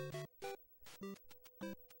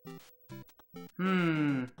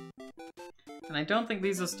 And I don't think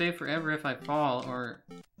these will stay forever if I fall, or...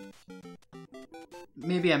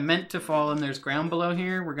 Maybe I meant to fall and there's ground below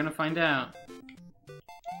here? We're gonna find out.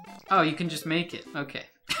 Oh, you can just make it. Okay.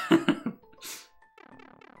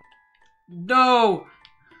 No!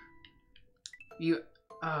 You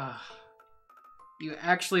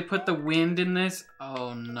actually put the wind in this?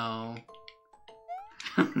 Oh no.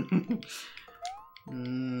 I'm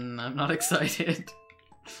not excited.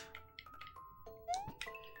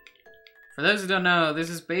 For those who don't know, this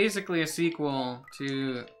is basically a sequel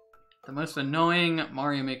to the most annoying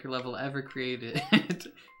Mario Maker level ever created.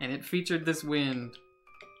 And it featured this wind.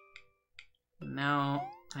 Now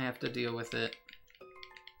I have to deal with it.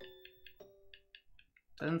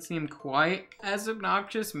 Doesn't seem quite as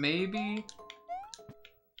obnoxious, maybe.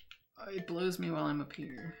 It blows me while I'm up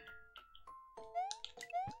here.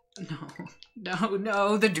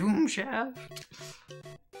 No, the Doom Shaft!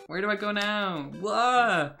 Where do I go now?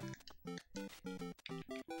 Whoa!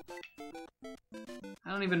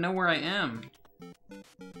 I don't even know where I am.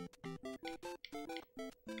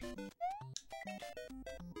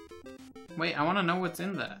 Wait, I want to know what's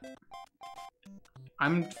in that.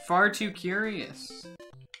 I'm far too curious.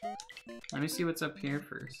 Let me see what's up here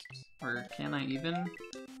first. Or can I even?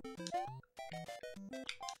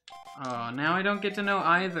 Oh, now I don't get to know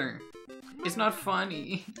either. It's not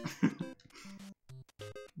funny.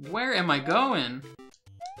 Where am I going?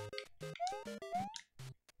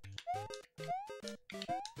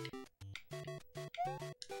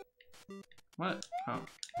 What? Oh.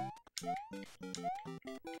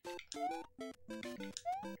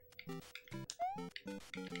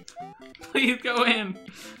 Please go in.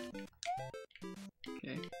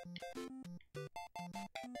 Okay.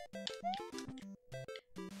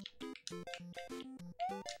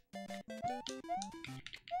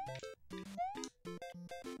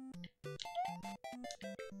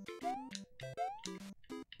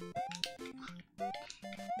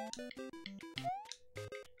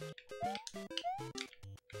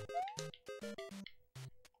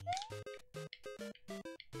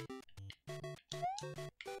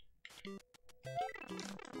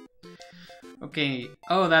 Okay.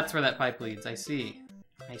 Oh, that's where that pipe leads. I see.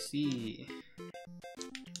 I see.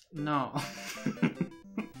 No.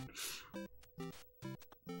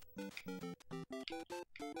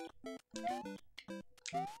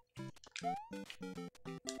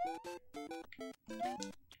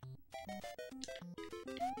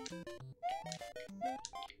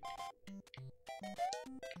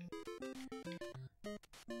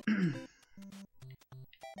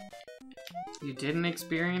 You didn't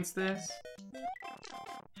experience this?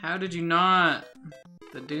 How did you not?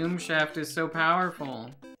 The Doom Shaft is so powerful.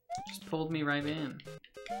 Just pulled me right in.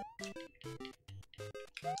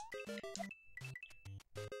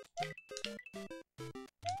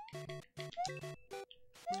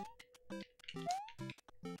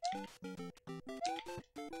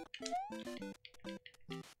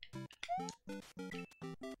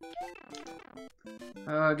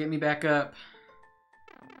 Oh, get me back up.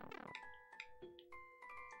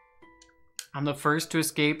 I'm the first to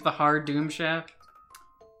escape the hard Doom Shaft?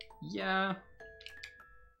 Yeah.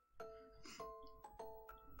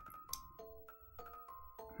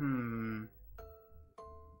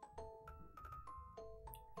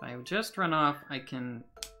 If I just run off, I can...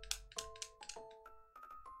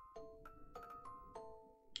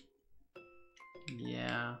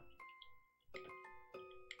 Yeah.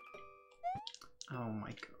 Oh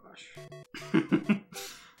my gosh.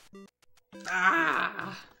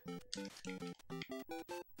 Ah!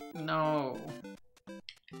 No.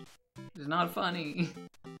 It's not funny.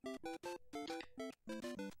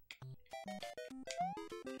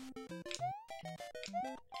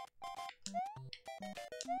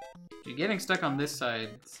 Dude, getting stuck on this side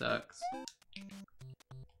sucks.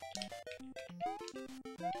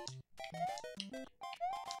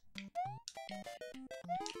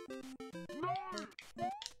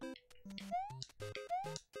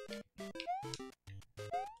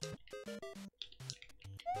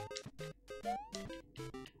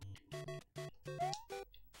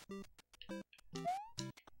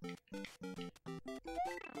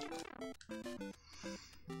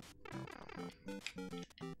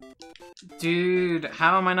 Dude,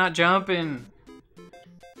 how am I not jumping?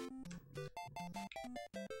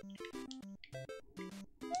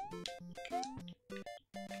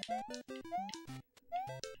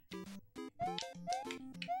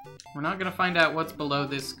 We're not gonna find out what's below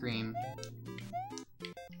this screen.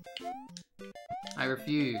 I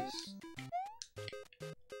refuse.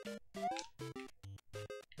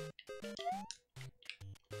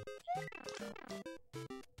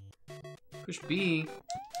 Push B.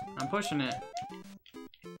 I'm pushing it.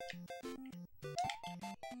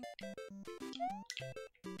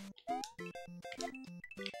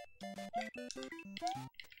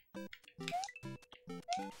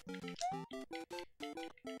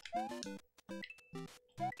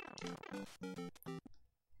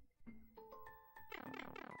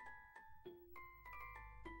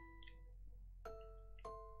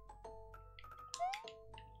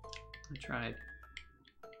 I tried.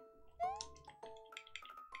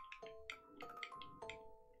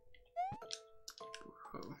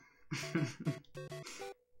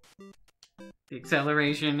 The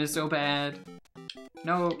acceleration is so bad.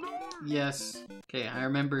 No. Yes. Okay, I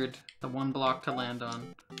remembered the one block to land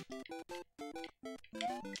on.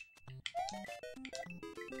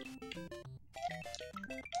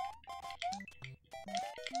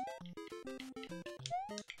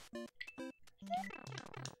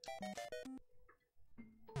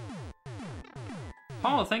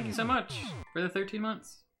 Paul, thank you so much for the 13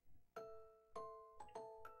 months.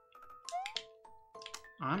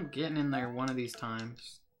 I'm getting in there one of these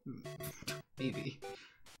times. Maybe.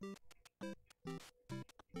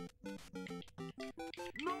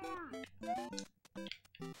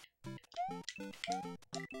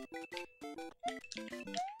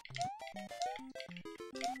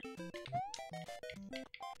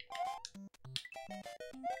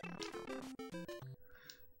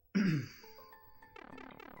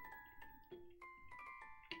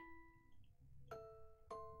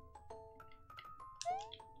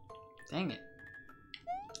 Dang it.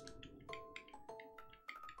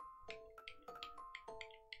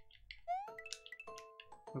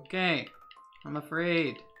 Okay, I'm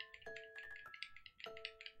afraid.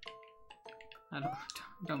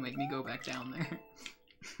 Don't make me go back down there.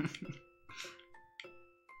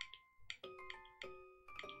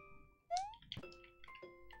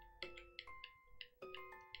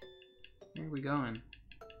 Where are we going?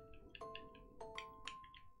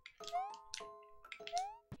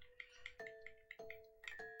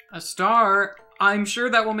 A star? I'm sure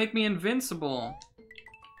that will make me invincible.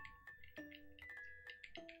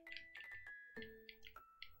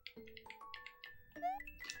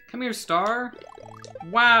 Come here, star.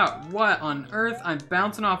 Wow, what on earth? I'm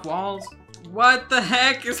bouncing off walls. What the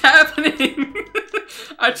heck is happening?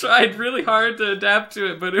 I tried really hard to adapt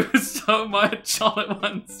to it, but it was so much all at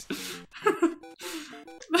once.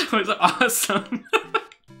 That was awesome.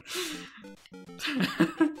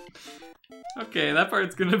 Okay, that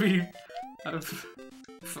part's gonna be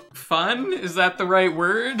fun? Is that the right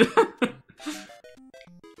word?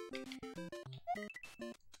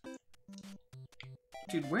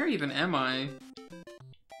 Dude, where even am I?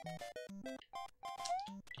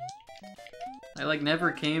 I like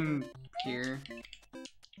never came here.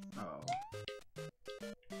 Oh.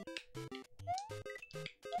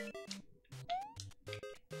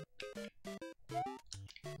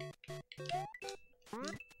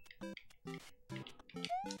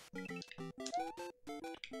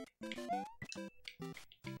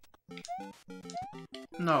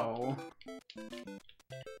 No.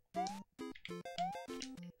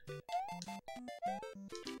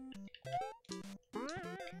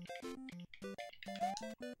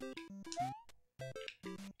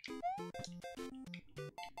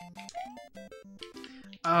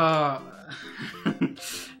 Oh.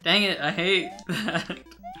 Dang it, I hate that.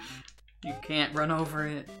 You can't run over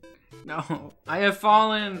it. No, I have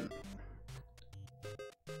fallen.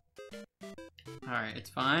 Alright, it's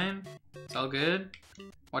fine. It's all good.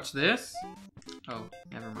 Watch this. Oh,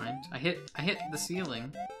 never mind. I hit the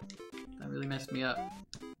ceiling. That really messed me up.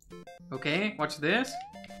 Okay, watch this.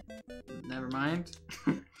 Never mind.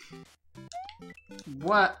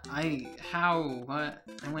 What? How? What?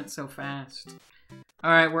 I went so fast.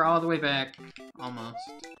 Alright, we're all the way back. Almost.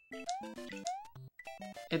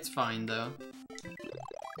 It's fine, though.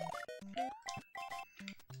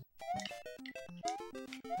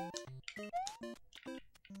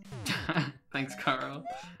 Thanks, Carl.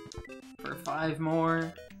 For 5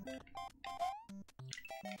 more.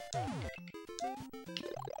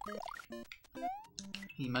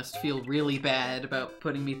 He must feel really bad about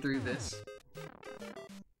putting me through this.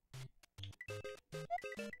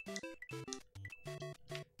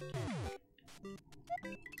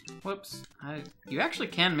 Whoops. You actually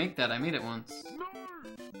can make that. I made it once.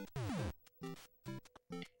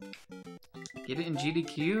 Get it in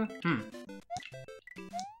GDQ?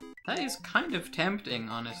 That is kind of tempting,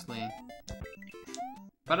 honestly.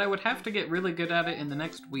 But I would have to get really good at it in the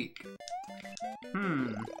next week.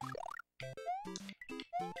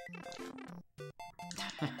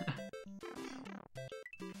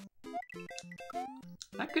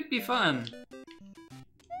 That could be fun.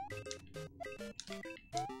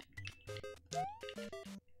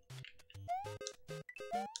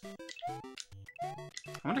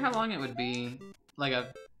 I wonder how long it would be, like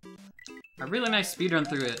a really nice speedrun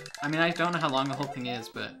through it. I mean, I don't know how long the whole thing is,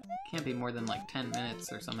 but it can't be more than like 10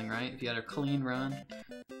 minutes or something, right? If you had a clean run.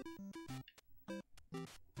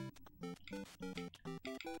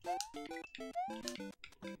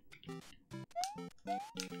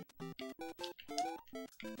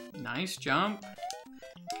 Nice jump.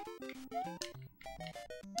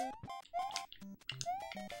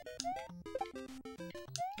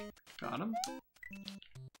 Got him.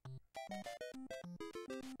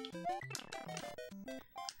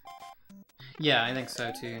 Yeah, I think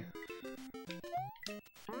so too.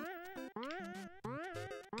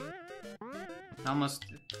 Almost.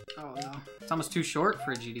 Oh no. It's almost too short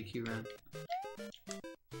for a GDQ run.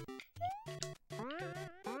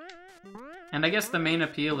 And I guess the main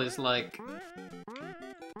appeal is like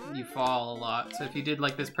you fall a lot. So if you did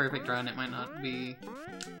like this perfect run, it might not be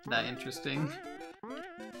that interesting.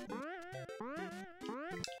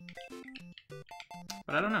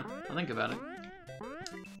 But I don't know. I'll think about it.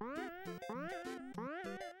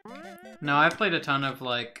 No, I've played a ton of,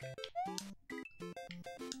 like...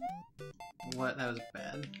 What? That was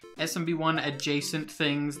bad. SMB1 adjacent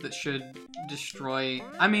things that should destroy...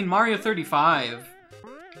 I mean, Mario 35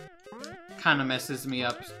 kind of messes me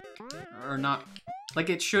up Or not... Like,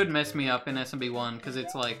 it should mess me up in SMB1, because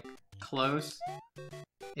it's, like, close.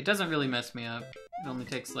 It doesn't really mess me up. It only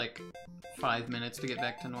takes, like, 5 minutes to get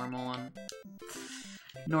back to normal on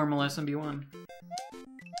normal SMB1.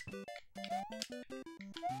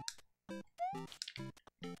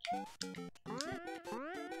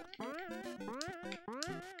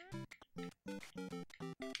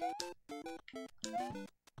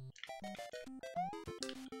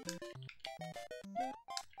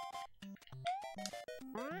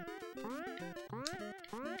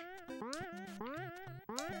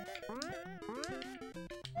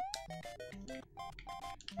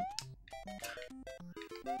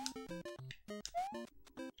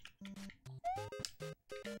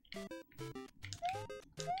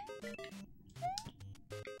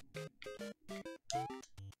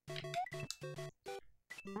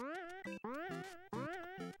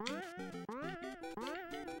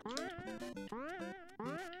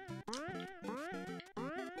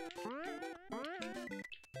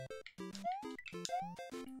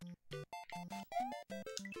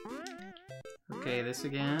 Okay, this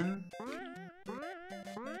again.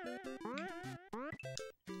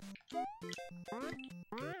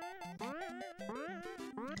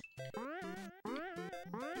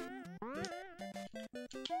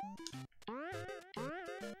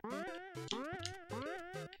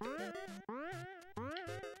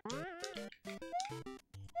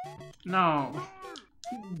 No.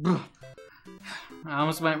 I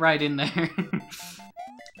almost went right in there.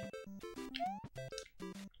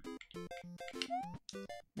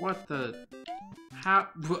 What the... How...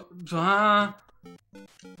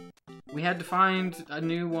 We had to find a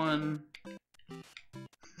new one.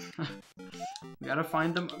 We gotta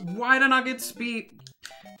find them. Why did I not get speed?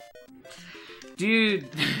 Dude.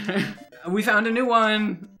 We found a new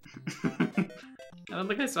one. I don't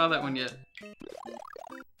think I saw that one yet.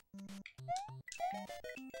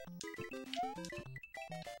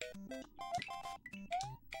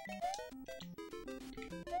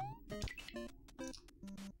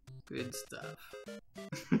 Good stuff.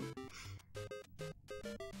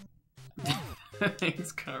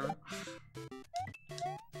 Thanks, Carl.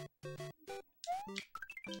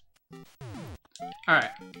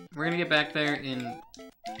 Alright, we're gonna get back there in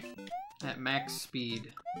at max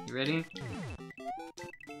speed. You ready?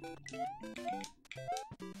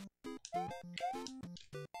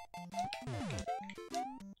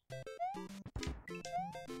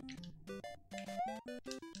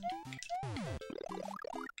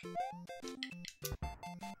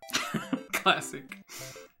 Classic.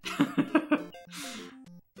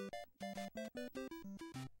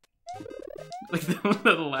 Like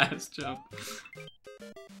the last jump.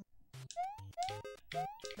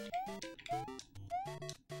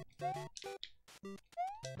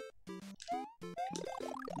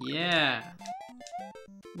 Yeah.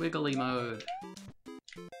 Wiggly mode.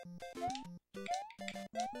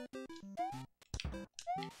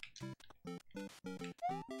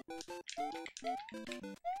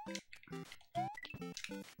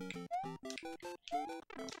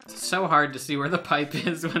 It's so hard to see where the pipe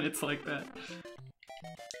is when it's like that.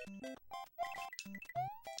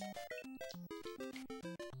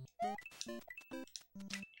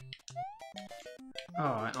 Oh,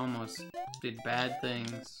 I almost did bad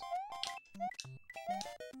things.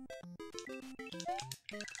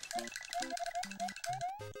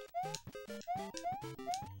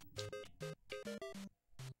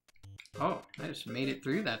 Oh, I just made it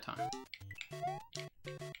through that time.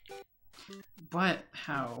 But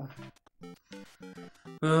how?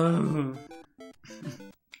 Ugh.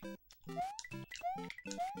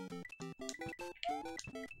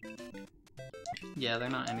 Yeah, they're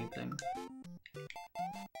not anything.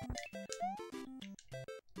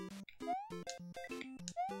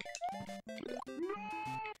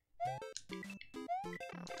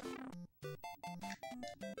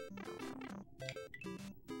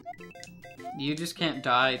 You just can't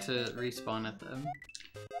die to respawn at them.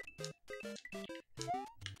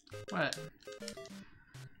 What?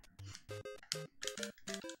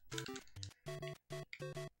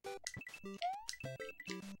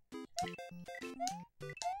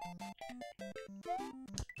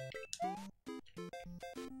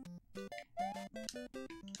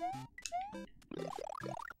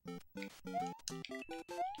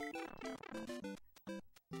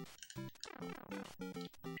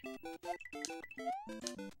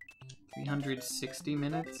 $360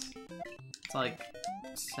 minutes? It's like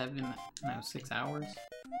 6 hours.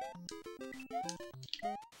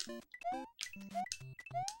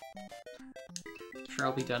 I'm sure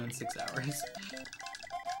I'll be done in 6 hours.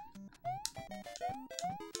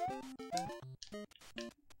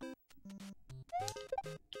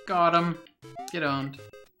 Got him. Get owned.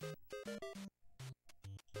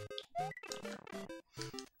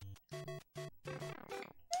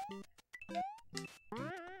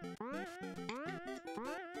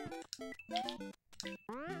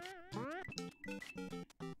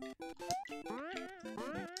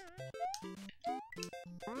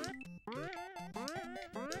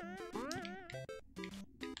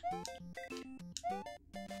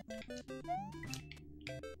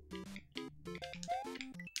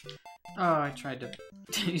 Oh, I tried to...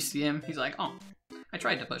 Did you see him? He's like, oh, I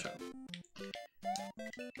tried to push up.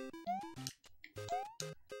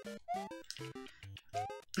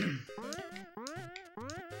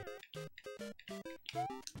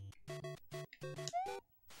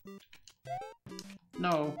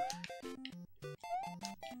 No.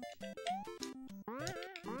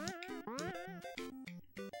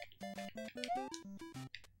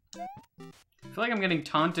 I feel like I'm getting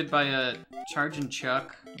taunted by a charging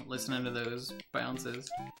Chuck listening to those bounces.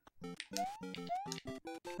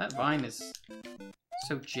 That vine is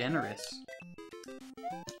so generous.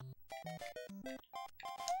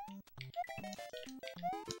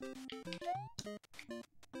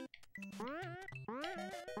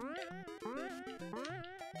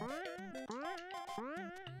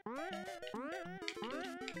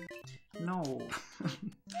 No.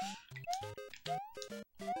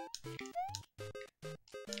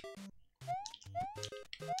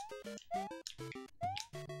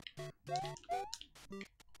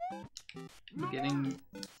 I'm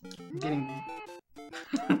getting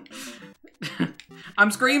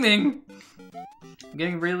I'm screaming! I'm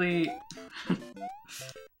getting really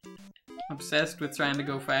obsessed with trying to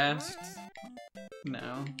go fast.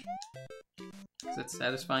 No. Because it's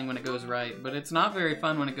satisfying when it goes right, but it's not very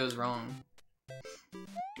fun when it goes wrong.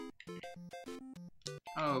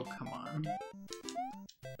 Oh, come on.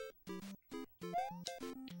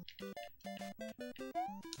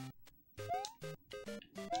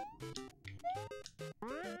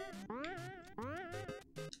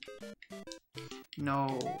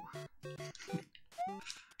 No.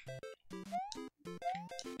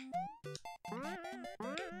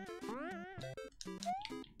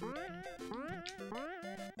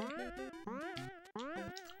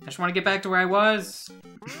 I just want to get back to where I was.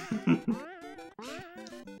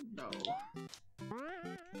 No.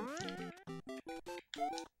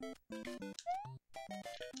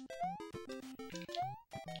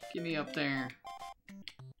 Get me up there.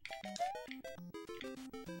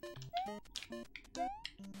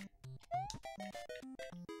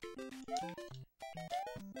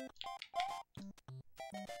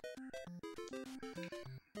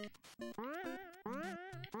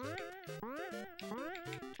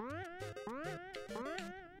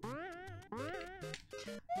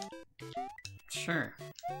 Sure.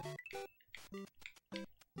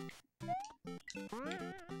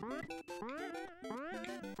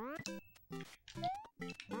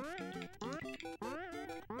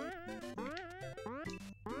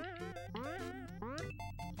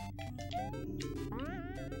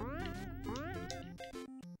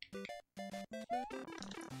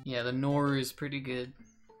 Yeah, the Nor is pretty good.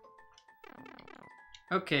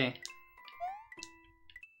 Okay.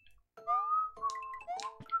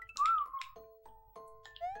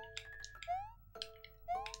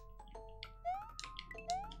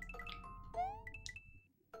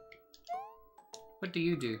 What do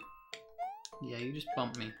you do? Yeah, you just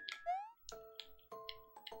bumped me.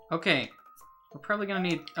 Okay. We're probably gonna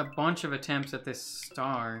need a bunch of attempts at this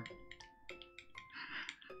star.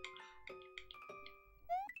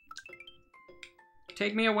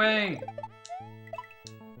 Take me away!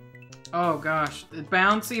 Oh gosh,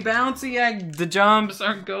 bouncy, bouncy! The jumps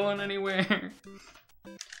aren't going anywhere.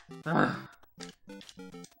 I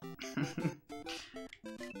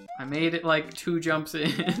made it like 2 jumps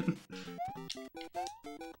in.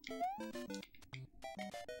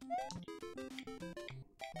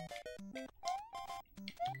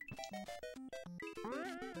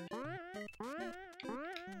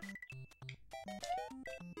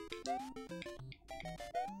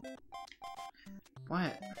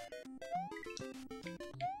 What?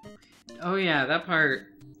 Oh yeah, that part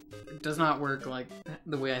does not work like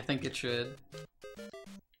the way I think it should.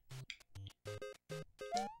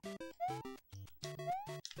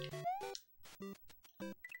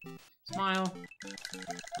 Smile.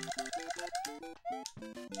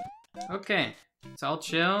 Okay, it's all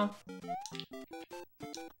chill.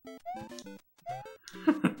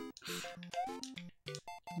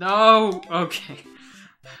 No! Okay.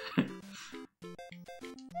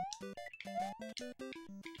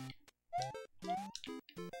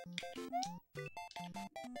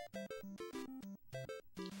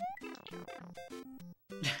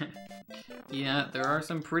 Yeah, there are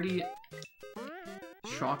some pretty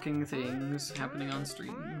shocking things happening on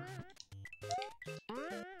stream.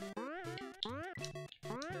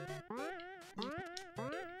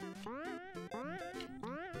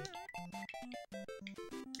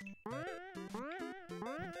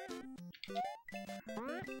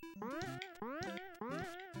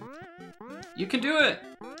 You can do it!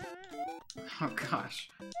 Oh gosh.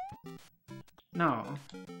 No.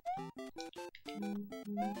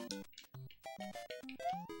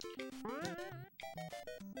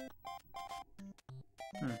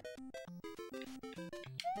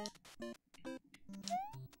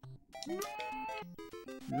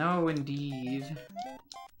 No, indeed.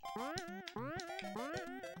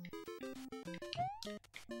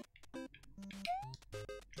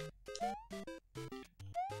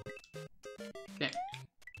 Okay.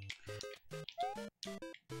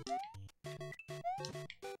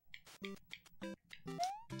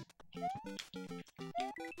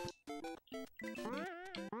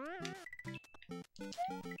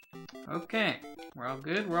 Okay, we're all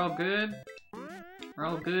good, we're all good. We're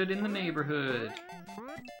all good in the neighborhood.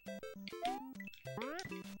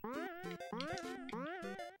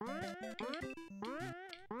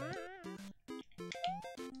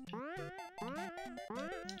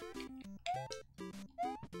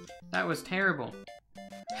 That was terrible.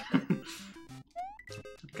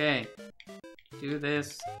 Okay, do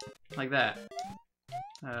this like that.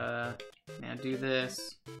 Now do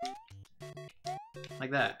this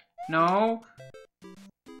like that. No!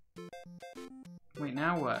 Wait,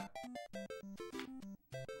 now what?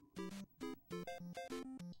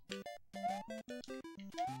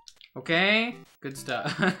 Okay, good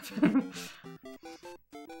stuff.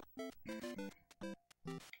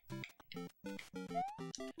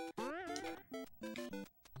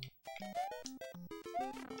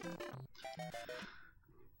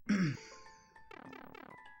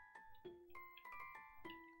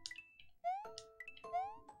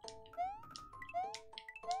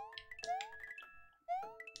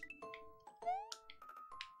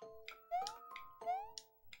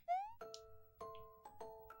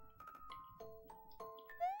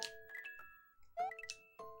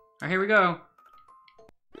 Alright, here we go.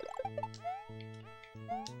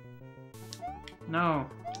 No.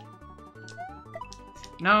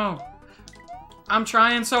 No. I'm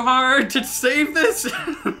trying so hard to save this.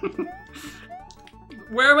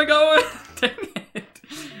 Where am I going? Dang it.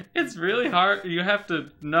 It's really hard. You have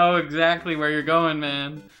to know exactly where you're going,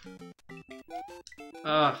 man.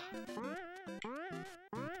 Ugh.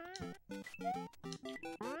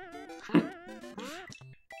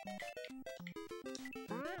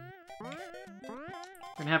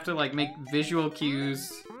 We're gonna have to, like, make visual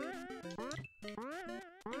cues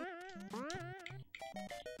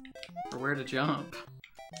for where to jump.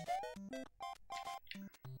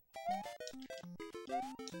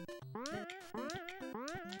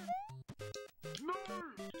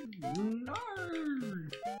 No!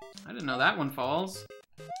 I didn't know that one falls.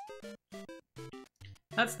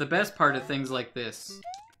 That's the best part of things like this.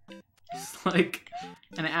 It's like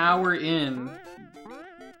an hour in.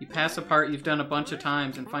 You pass a part you've done a bunch of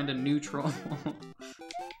times and find a neutral.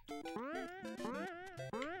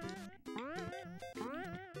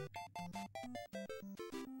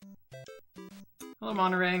 Hello,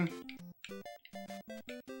 Monterey.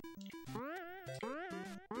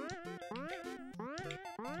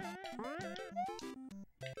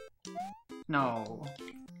 No.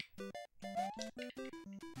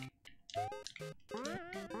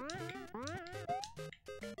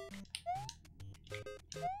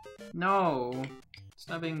 No.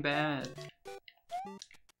 Stop being bad.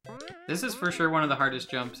 This is for sure one of the hardest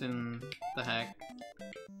jumps in the hack.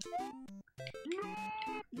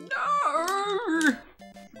 No!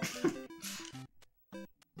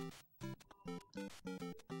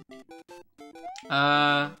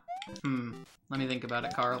 Let me think about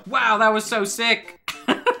it, Carl. Wow, that was so sick!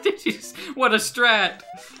 Did you just... What a strat!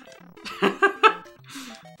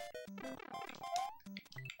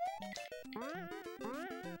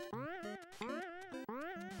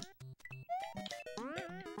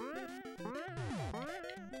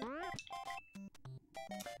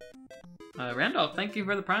 Randolph, thank you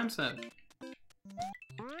for the Prime sub.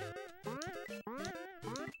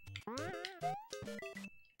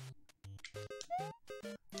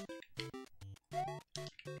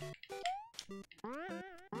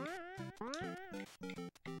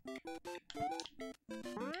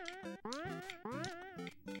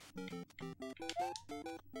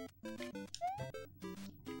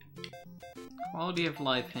 Quality of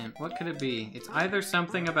life hint. What could it be? It's either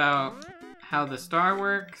something about how the star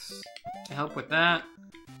works, to help with that,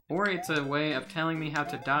 Or it's a way of telling me how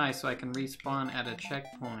to die so I can respawn at a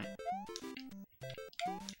checkpoint.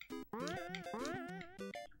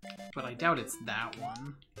 But I doubt it's that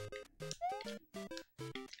one.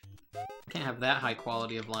 Can't have that high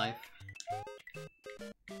quality of life.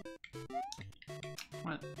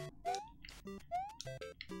 What?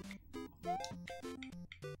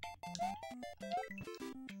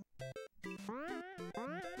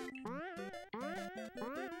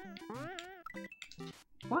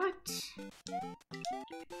 What?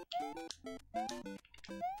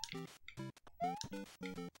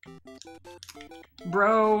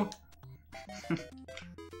 Bro!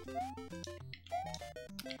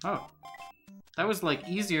 Oh. That was, like,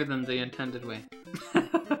 easier than the intended way.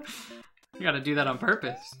 You gotta do that on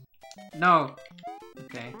purpose. No.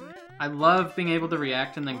 Okay. I love being able to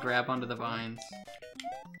react and then grab onto the vines.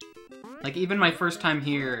 Like, even my first time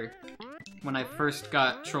here, when I first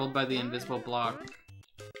got trolled by the invisible block,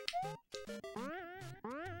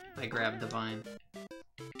 I grabbed the vine.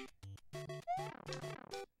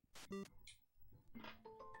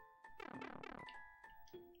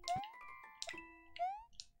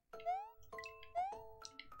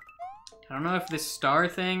 I don't know if this star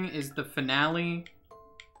thing is the finale,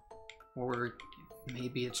 or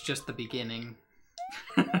maybe it's just the beginning.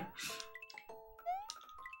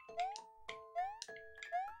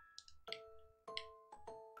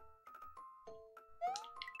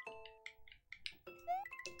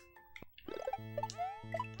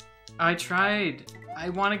 I tried. I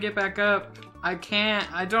want to get back up. I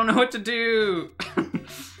can't. I don't know what to do.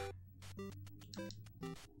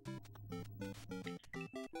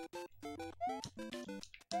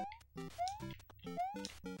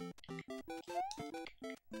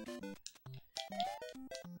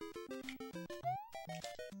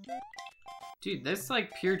 Dude, that's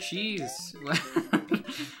like pure cheese.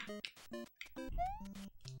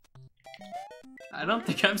 I don't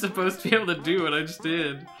think I'm supposed to be able to do what I just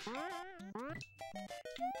did.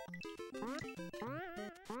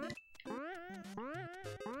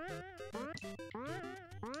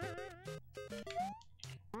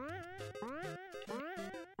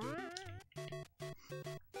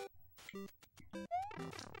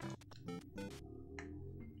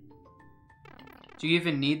 Do you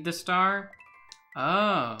even need the star?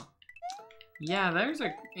 Oh. Yeah, there's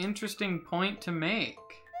an interesting point to make.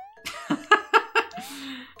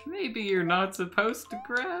 Maybe you're not supposed to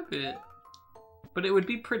grab it. But it would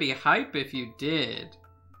be pretty hype if you did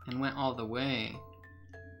and went all the way.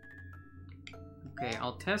 Okay,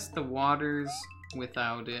 I'll test the waters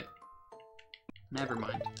without it. Never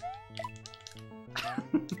mind.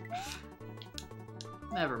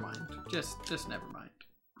 Never mind. Just never mind.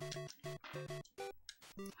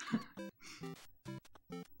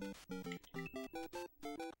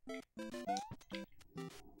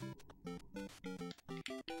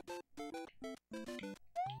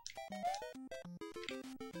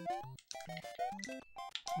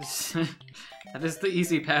 That is the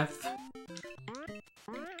easy path.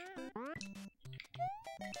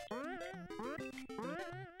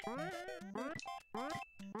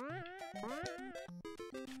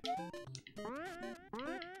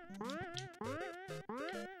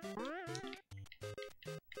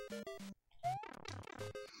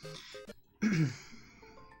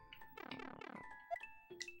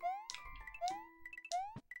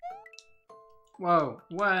 Whoa,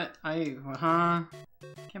 what?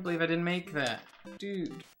 Can't believe I didn't make that.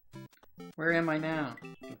 Dude, where am I now?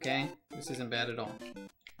 Okay, this isn't bad at all.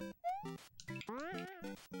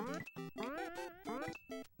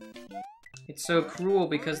 It's so cruel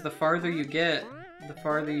because the farther you get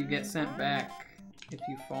sent back if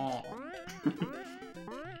you fall.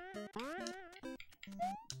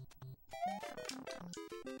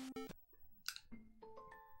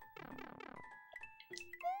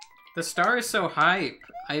 The star is so hype.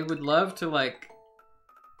 I would love to, like,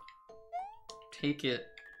 take it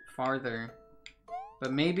farther.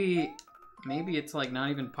 But maybe it's, like, not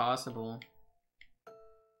even possible.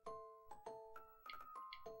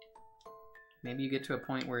 Maybe you get to a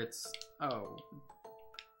point where it's... Oh.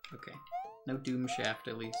 Okay. No doom shaft,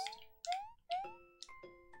 at least.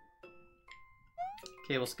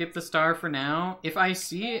 Okay, we'll skip the star for now. If I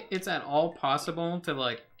see it's at all possible to,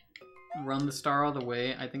 like, run the star all the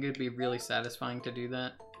way, I think it'd be really satisfying to do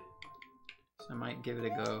that. So I might give it a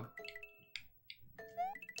go.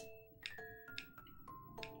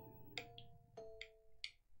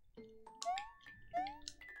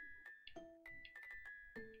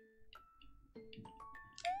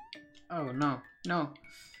 Oh, no. No.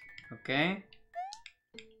 Okay.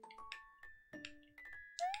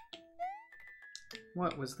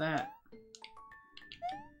 What was that?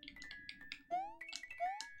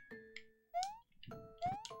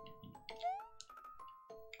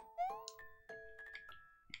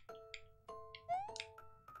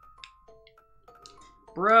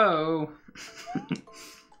 Bro.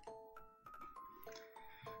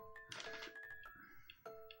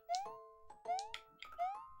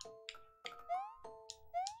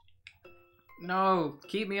 No,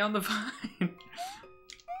 keep me on the vine.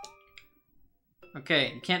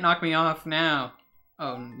 Okay, you can't knock me off now.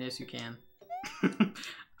 Oh, yes you can.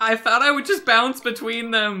 I thought I would just bounce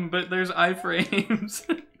between them, but there's iframes.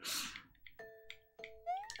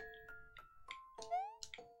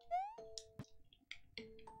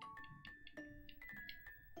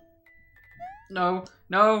 No,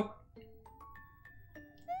 no.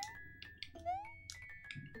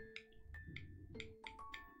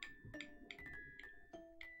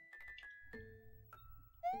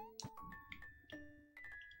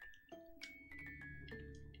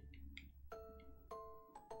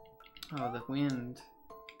 Oh, the wind.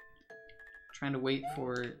 Trying to wait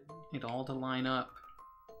for it all to line up.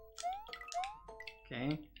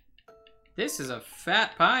 Okay. This is a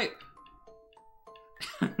fat pipe.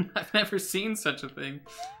 I've never seen such a thing.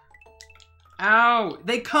 Ow!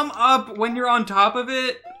 They come up when you're on top of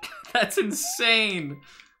it? That's insane.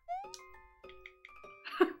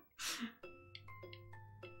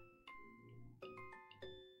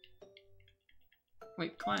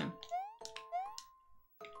 Wait, climb.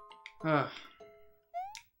 Ugh.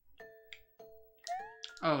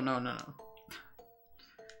 Oh, no, no, no.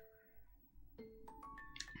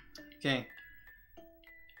 Okay.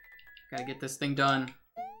 Gotta get this thing done.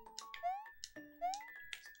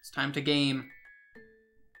 It's time to game.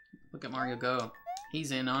 Look at Mario go.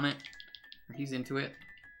 He's in on it. Or he's into it.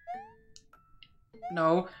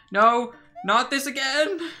 No, no, not this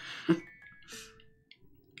again!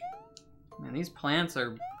 Man, these plants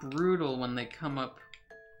are brutal when they come up.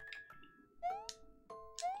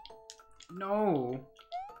 No.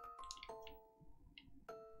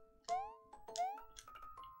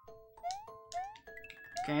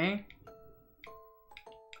 Okay.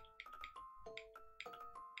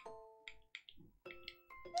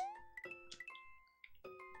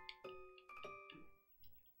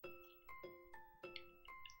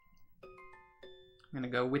 I'm gonna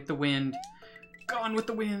go with the wind. Gone with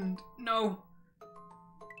the wind. No.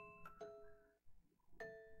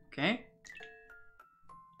 Okay.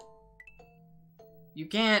 You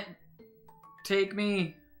can't take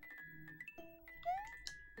me.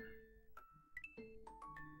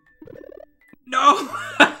 No!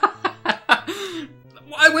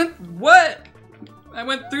 I went, what? I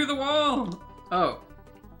went through the wall. Oh.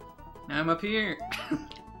 Now I'm up here.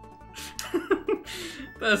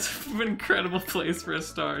 That's an incredible place for a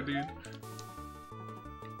star, dude.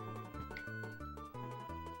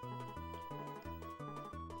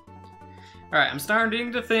 Alright, I'm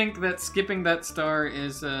starting to think that skipping that star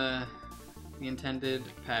is the intended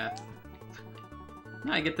path.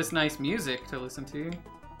 Now I get this nice music to listen to.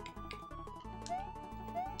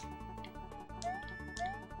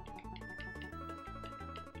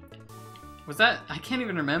 Was that... I can't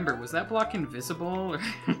even remember. Was that block invisible? Or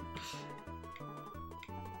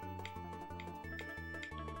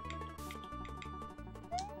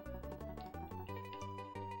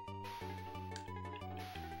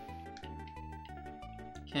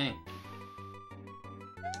okay.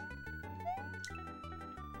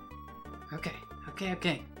 Okay, okay,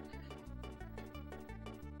 okay.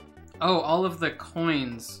 Oh, all of the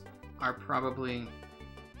coins are probably...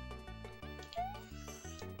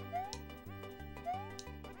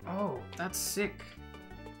 Oh, that's sick.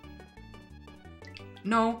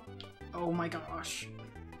 No. Oh my gosh.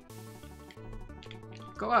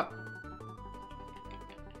 Go up.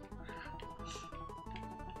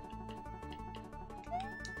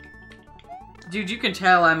 Dude, you can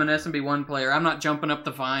tell I'm an SMB1 player. I'm not jumping up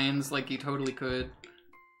the vines like you totally could.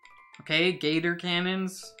 Okay, gator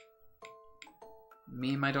cannons.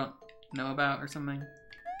 Meme I don't know about or something.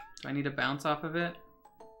 Do I need to bounce off of it?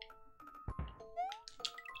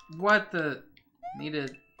 What the...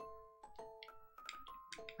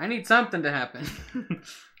 I need something to happen.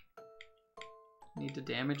 Need to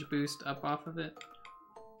damage boost up off of it.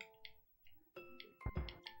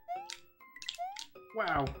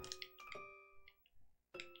 Wow.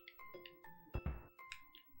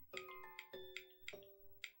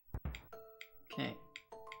 Okay.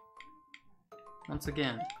 Once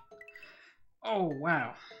again. Oh,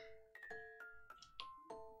 wow.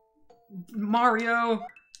 Mario!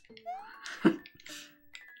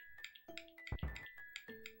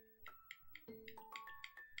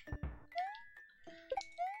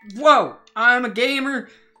 Whoa! I'm a gamer!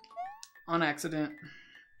 On accident.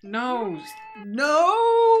 No!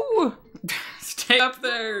 No! Stay up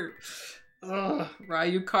there! Ugh,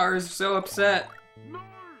 Ryu Car is so upset.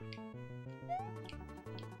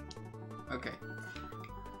 Okay.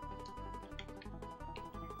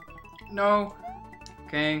 No.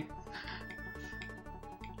 Okay.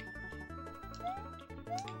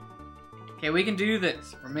 Okay, we can do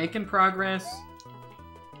this. We're making progress.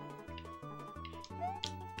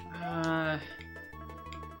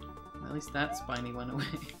 At least that spiny went away.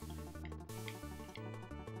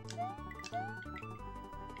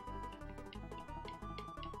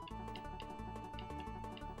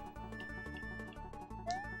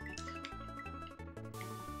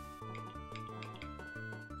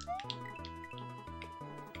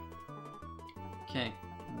 Okay,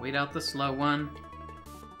 wait out the slow one.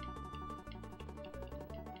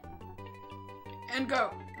 And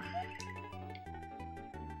go!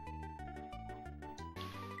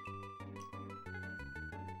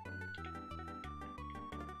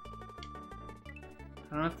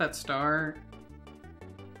 I don't know if that star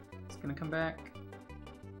is gonna come back.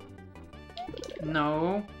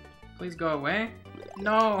 No. Please go away.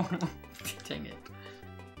 No! Dang it.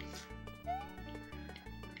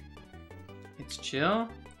 It's chill.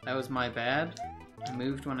 That was my bad. I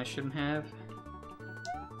moved when I shouldn't have.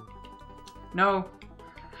 No!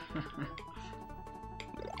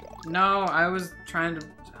 No, I was trying to...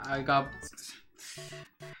 I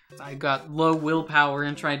got low willpower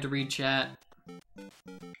and tried to read chat.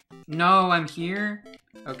 No, I'm here?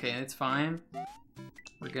 Okay, it's fine.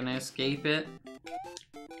 We're gonna escape it.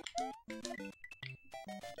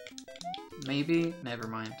 Maybe? Never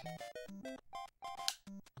mind.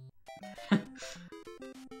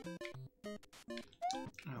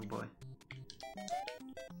 Oh boy.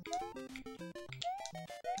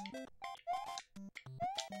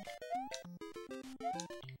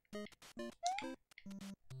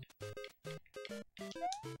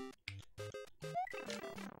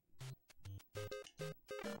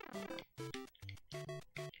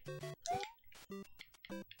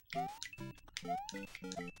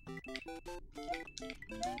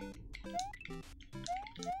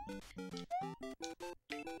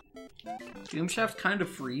 Doom Shaft's kind of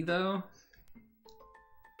free, though.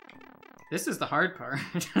 This is the hard part.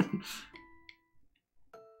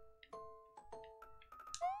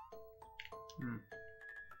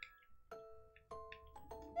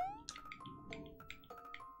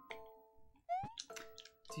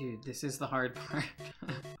 Dude, this is the hard part.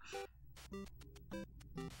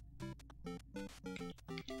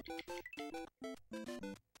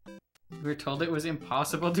 We were told it was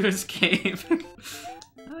impossible to escape.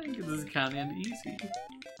 I think this is kind of easy.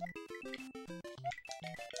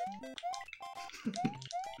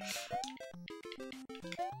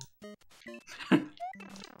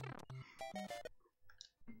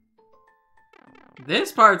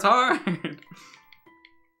 This part's hard!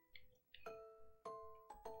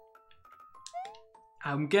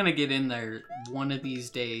 I'm gonna get in there one of these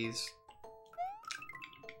days.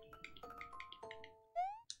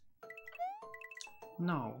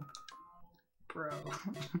 No. Bro.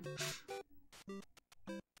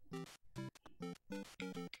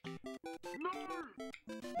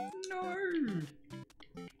 No!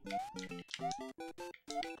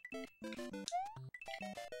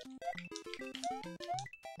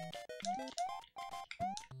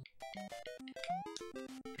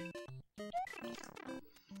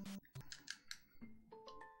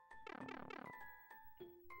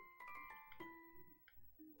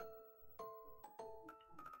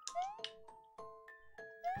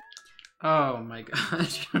 Oh my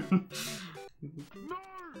gosh.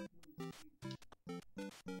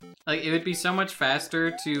 Like, it would be so much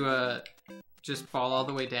faster to just fall all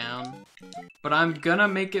the way down. But I'm gonna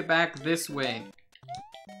make it back this way.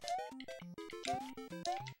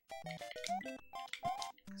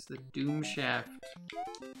 It's the Doom Shaft.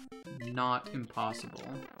 Not impossible.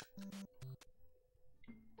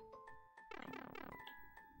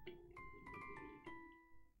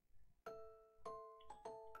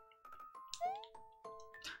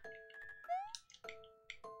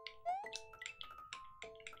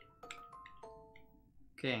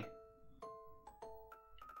 Okay.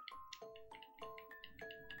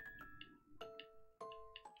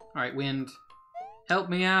 Alright, wind. Help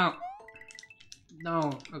me out!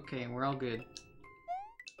 No, okay, we're all good.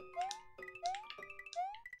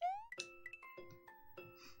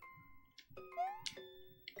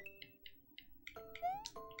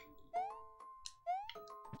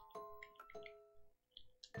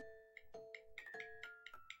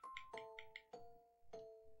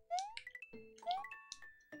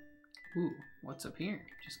 Ooh, what's up here?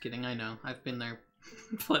 Just kidding, I know. I've been there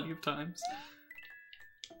plenty of times.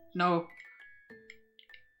 No.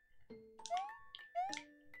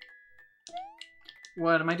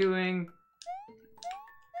 What am I doing?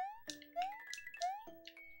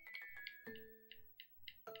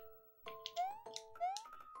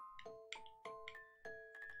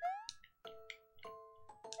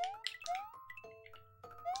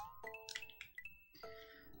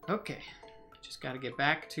 Okay, just gotta get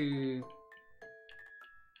back to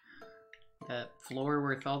that floor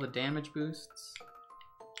with all the damage boosts.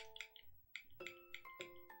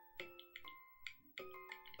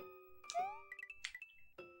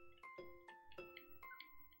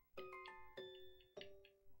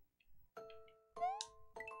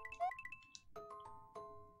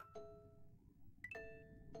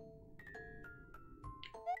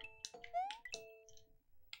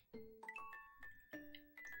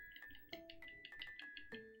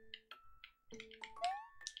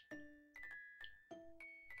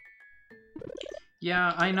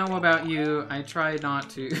 Yeah, I know about you. I try not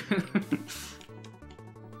to.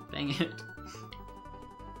 Dang it.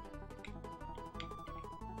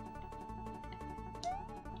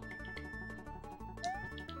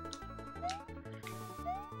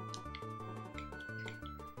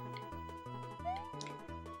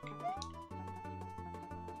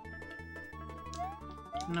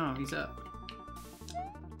 No, he's up.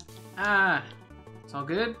 Ah! It's all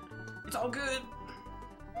good? It's all good!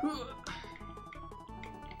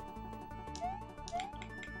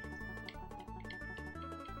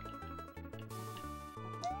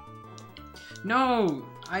 No!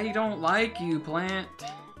 I don't like you, plant.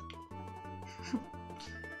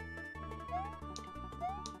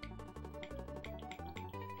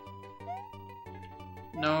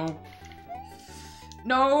 No.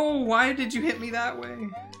 No! Why did you hit me that way?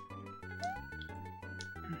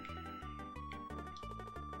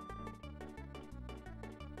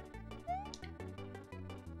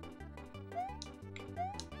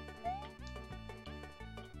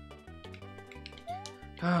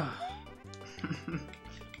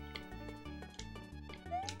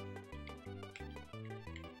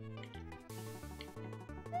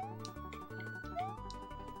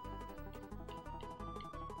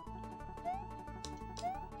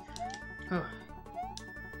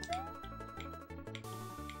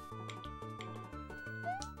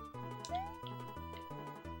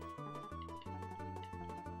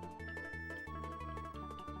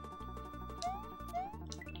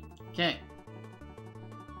 Okay.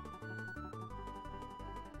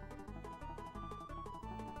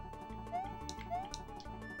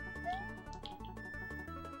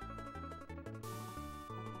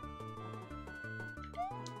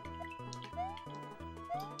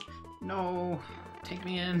 No, take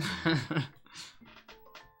me in.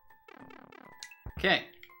 Okay.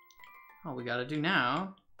 All we gotta do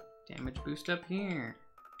now, damage boost up here.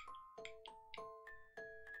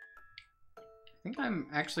 I think I'm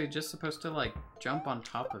actually just supposed to, like, jump on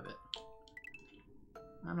top of it.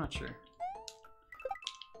 I'm not sure.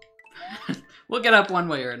 We'll get up one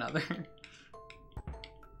way or another.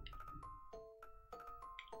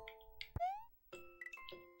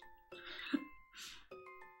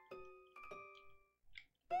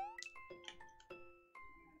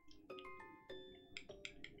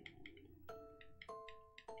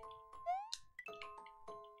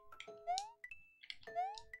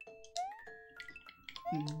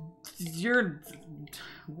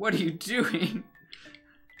 What are you doing?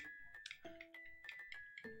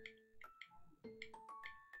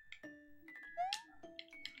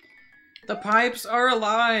 The pipes are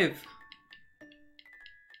alive!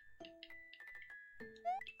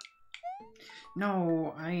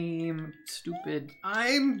 No, I'm stupid.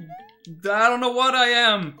 I don't know what I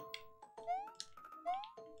am!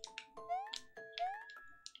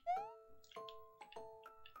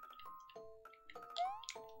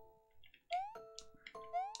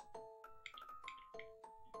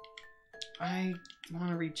 I want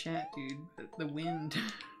to read chat, dude, but the wind.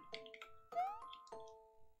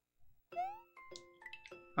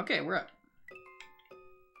 Okay, we're up.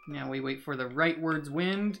 Now we wait for the rightwards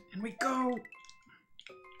wind, and we go! Okay.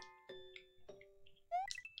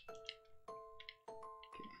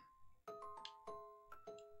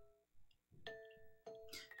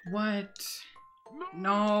 What?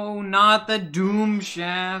 No, not the Doom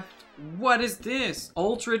Shaft. What is this?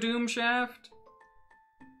 Ultra Doom Shaft?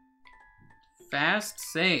 Fast,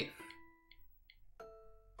 safe.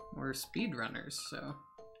 We're speedrunners, so.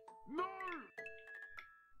 No!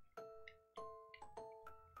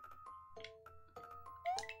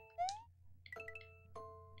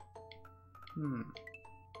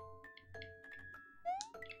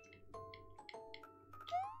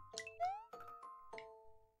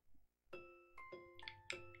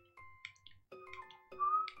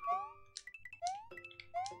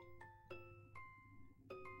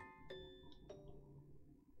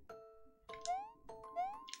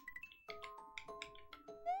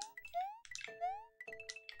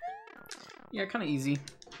 Yeah, kind of easy.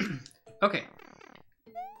 Okay.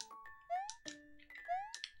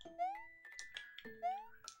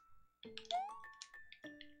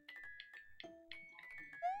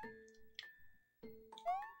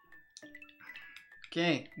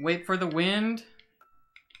 Okay, wait for the wind.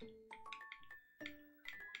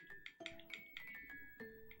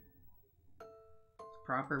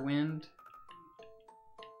 Proper wind.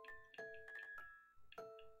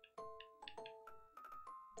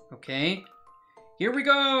 Okay, here we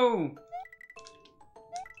go!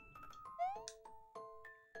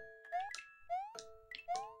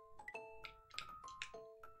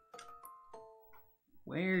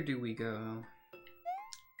 Where do we go?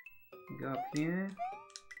 We go up here.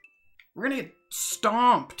 We're gonna get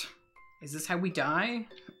stomped! Is this how we die?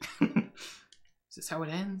 Is this how it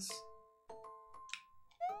ends?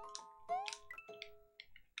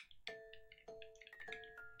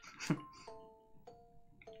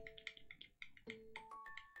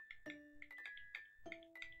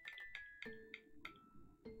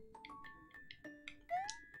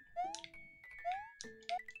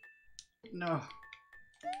 No.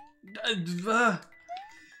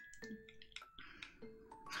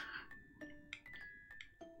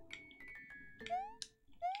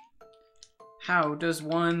 How does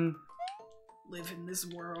one live in this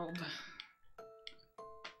world?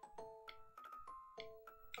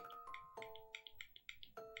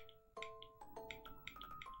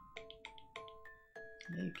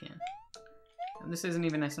 Yeah, you can. And this isn't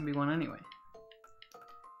even SMB1 anyway.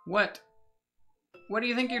 What? What do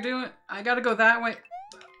you think you're doing? I gotta go that way.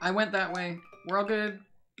 I went that way. We're all good.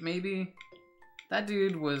 Maybe. That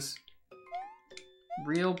dude was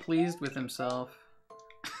real pleased with himself.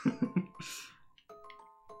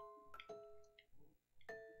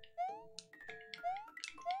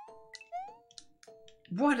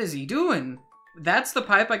 What is he doing? That's the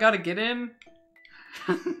pipe I gotta get in?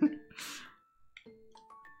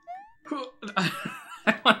 I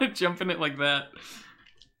want to jump in it like that.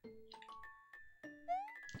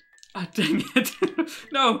 Ah, dang it.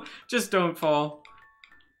 No, just don't fall.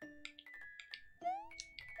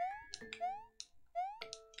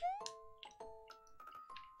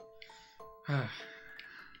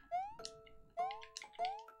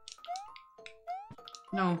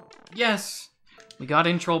 No. Yes! We got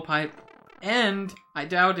in troll pipe. And, I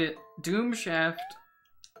doubt it, doom shaft.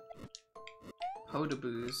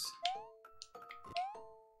 Hodaboos.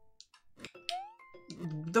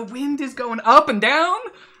 The wind is going up and down?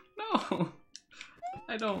 No.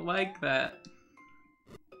 I don't like that.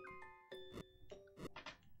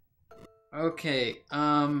 Okay,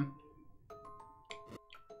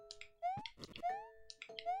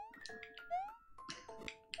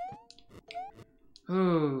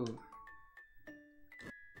 ooh.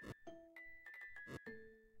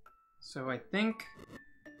 So I think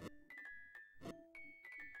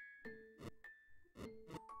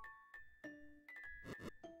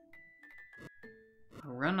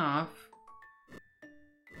I'll run off.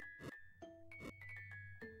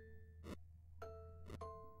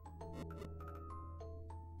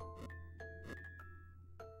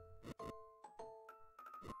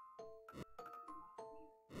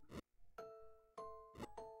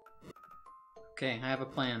 Okay, I have a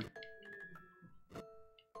plan.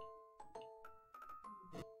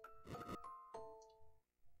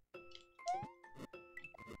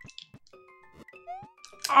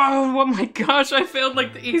 Oh my gosh, I failed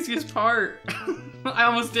like the easiest part. I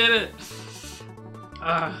almost did it.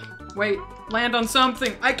 Wait, land on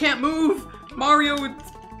something. I can't move. Mario with...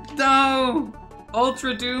 No.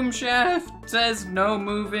 Ultra Doom Shaft says no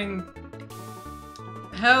moving.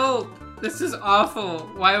 Help. This is awful.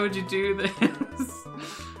 Why would you do this?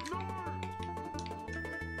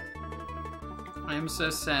 I am so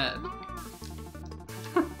sad.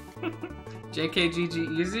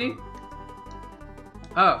 JKGG easy?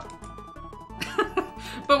 Oh.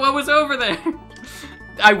 But what was over there?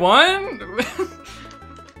 I won?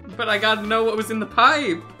 But I gotta know what was in the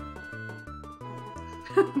pipe.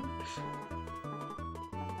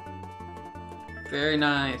 Very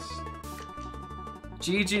nice.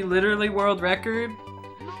 GG, literally world record.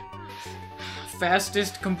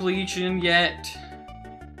 Fastest completion yet.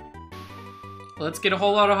 Let's get a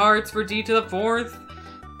whole lot of hearts for D to the 4th.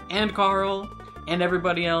 And Carl. And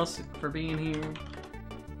everybody else for being here.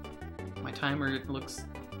 My timer looks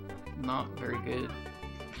not very good.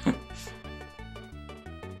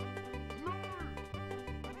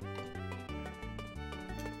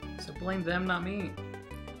 So blame them, not me.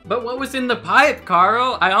 But what was in the pipe,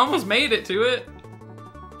 Carl? I almost made it to it.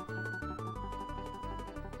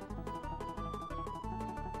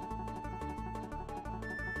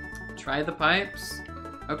 Try the pipes.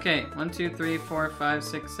 Okay, 1, 2, 3, 4, 5,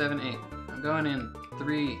 6, 7, 8. I'm going in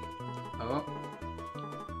 3. Oh.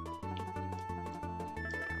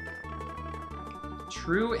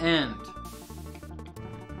 True end.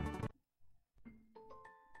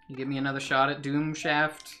 You give me another shot at Doom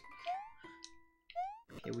Shaft.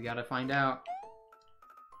 Okay, we gotta find out.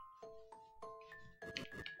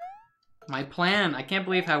 My plan. I can't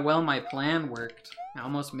believe how well my plan worked. I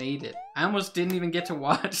almost made it. I almost didn't even get to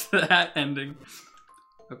watch that ending.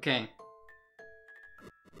 Okay.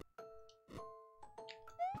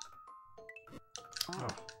 Oh.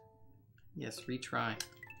 Yes, retry.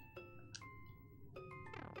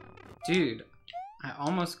 Dude, I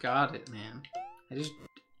almost got it, man. I just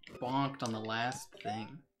bonked on the last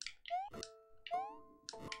thing.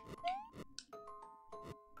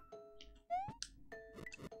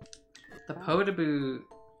 The Podoboo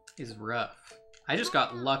is rough. I just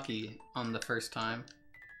got lucky on the first time.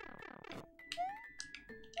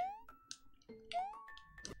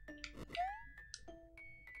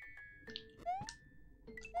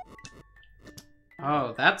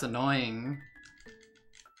 Oh, that's annoying.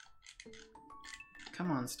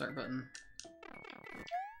 Come on, start button.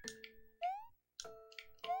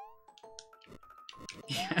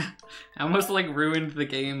 Yeah, I almost like ruined the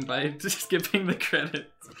game by just skipping the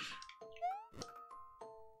credits.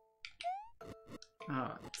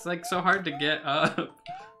 Oh, it's like so hard to get up.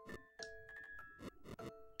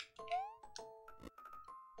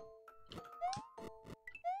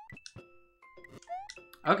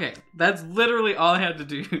 Okay, that's literally all I had to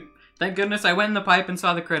do. Thank goodness I went in the pipe and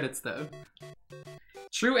saw the credits though.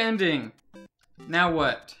 True ending. Now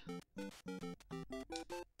what?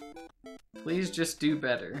 Please just do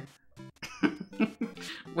better.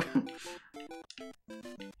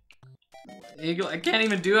 I can't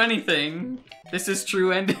even do anything. This is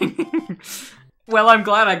true ending. Well, I'm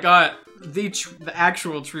glad I got the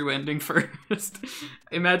actual true ending first.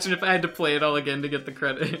 Imagine if I had to play it all again to get the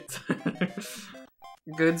credits.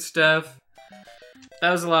 Good stuff.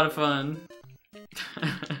 That was a lot of fun.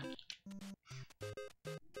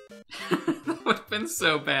 That would have been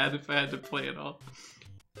so bad if I had to play it all.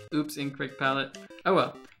 Oops, incorrect palette. Oh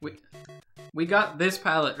well, we got this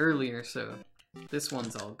palette earlier, so this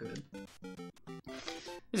one's all good.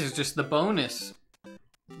 This is just the bonus.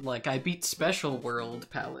 Like, I beat Special World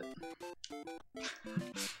palette.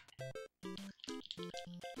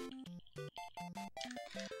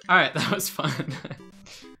 Alright, that was fun.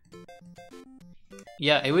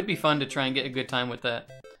 Yeah, it would be fun to try and get a good time with that.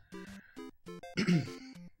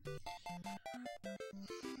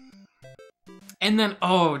 And then,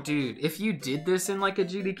 oh, dude, if you did this in, like, a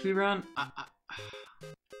GDQ run,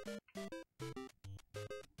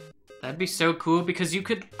 that'd be so cool, because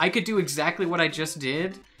I could do exactly what I just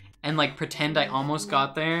did, and, like, pretend I almost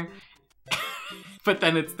got there, but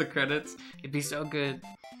then it's the credits. It'd be so good.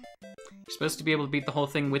 You're supposed to be able to beat the whole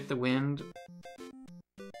thing with the wind.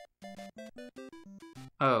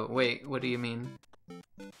 Oh, wait, what do you mean?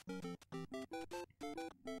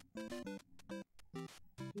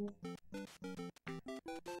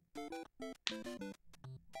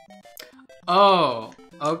 Oh,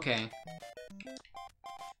 okay.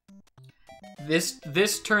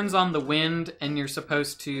 This turns on the wind, and you're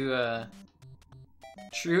supposed to,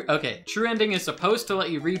 true ending is supposed to let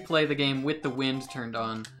you replay the game with the wind turned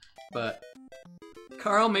on, but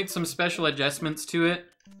Carl made some special adjustments to it,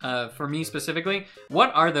 for me specifically.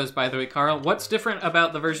 What are those, by the way, Carl? What's different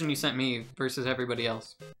about the version you sent me versus everybody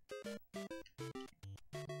else?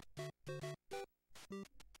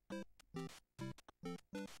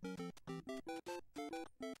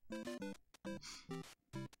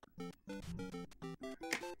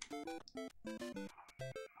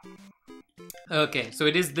 Okay, so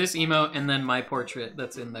it is this emote and then my portrait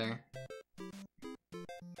that's in there.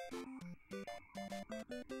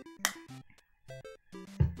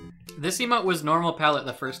 This emote was normal palette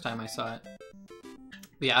the first time I saw it.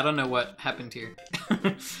 But yeah, I don't know what happened here.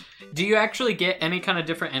 Do you actually get any kind of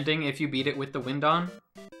different ending if you beat it with the wind on?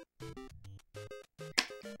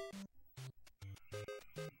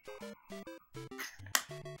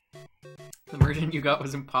 The version you got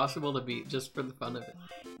was impossible to beat just for the fun of it.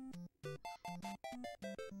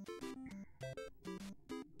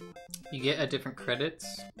 You get a different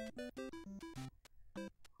credits.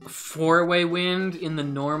 Four-way wind in the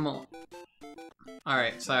normal.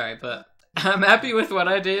 Alright, sorry, but I'm happy with what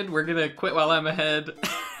I did. We're gonna quit while I'm ahead.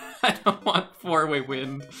 I don't want four-way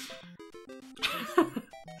wind.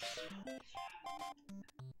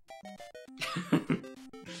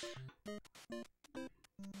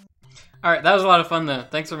 Alright, that was a lot of fun though.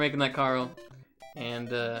 Thanks for making that, Carl. And,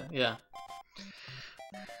 yeah.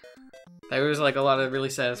 There was, like, a lot of really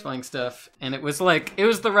satisfying stuff, and it was, like, it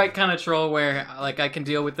was the right kind of troll where, like, I can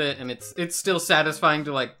deal with it, and it's still satisfying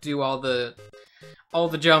to, like, do all the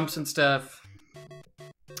jumps and stuff.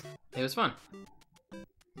 It was fun.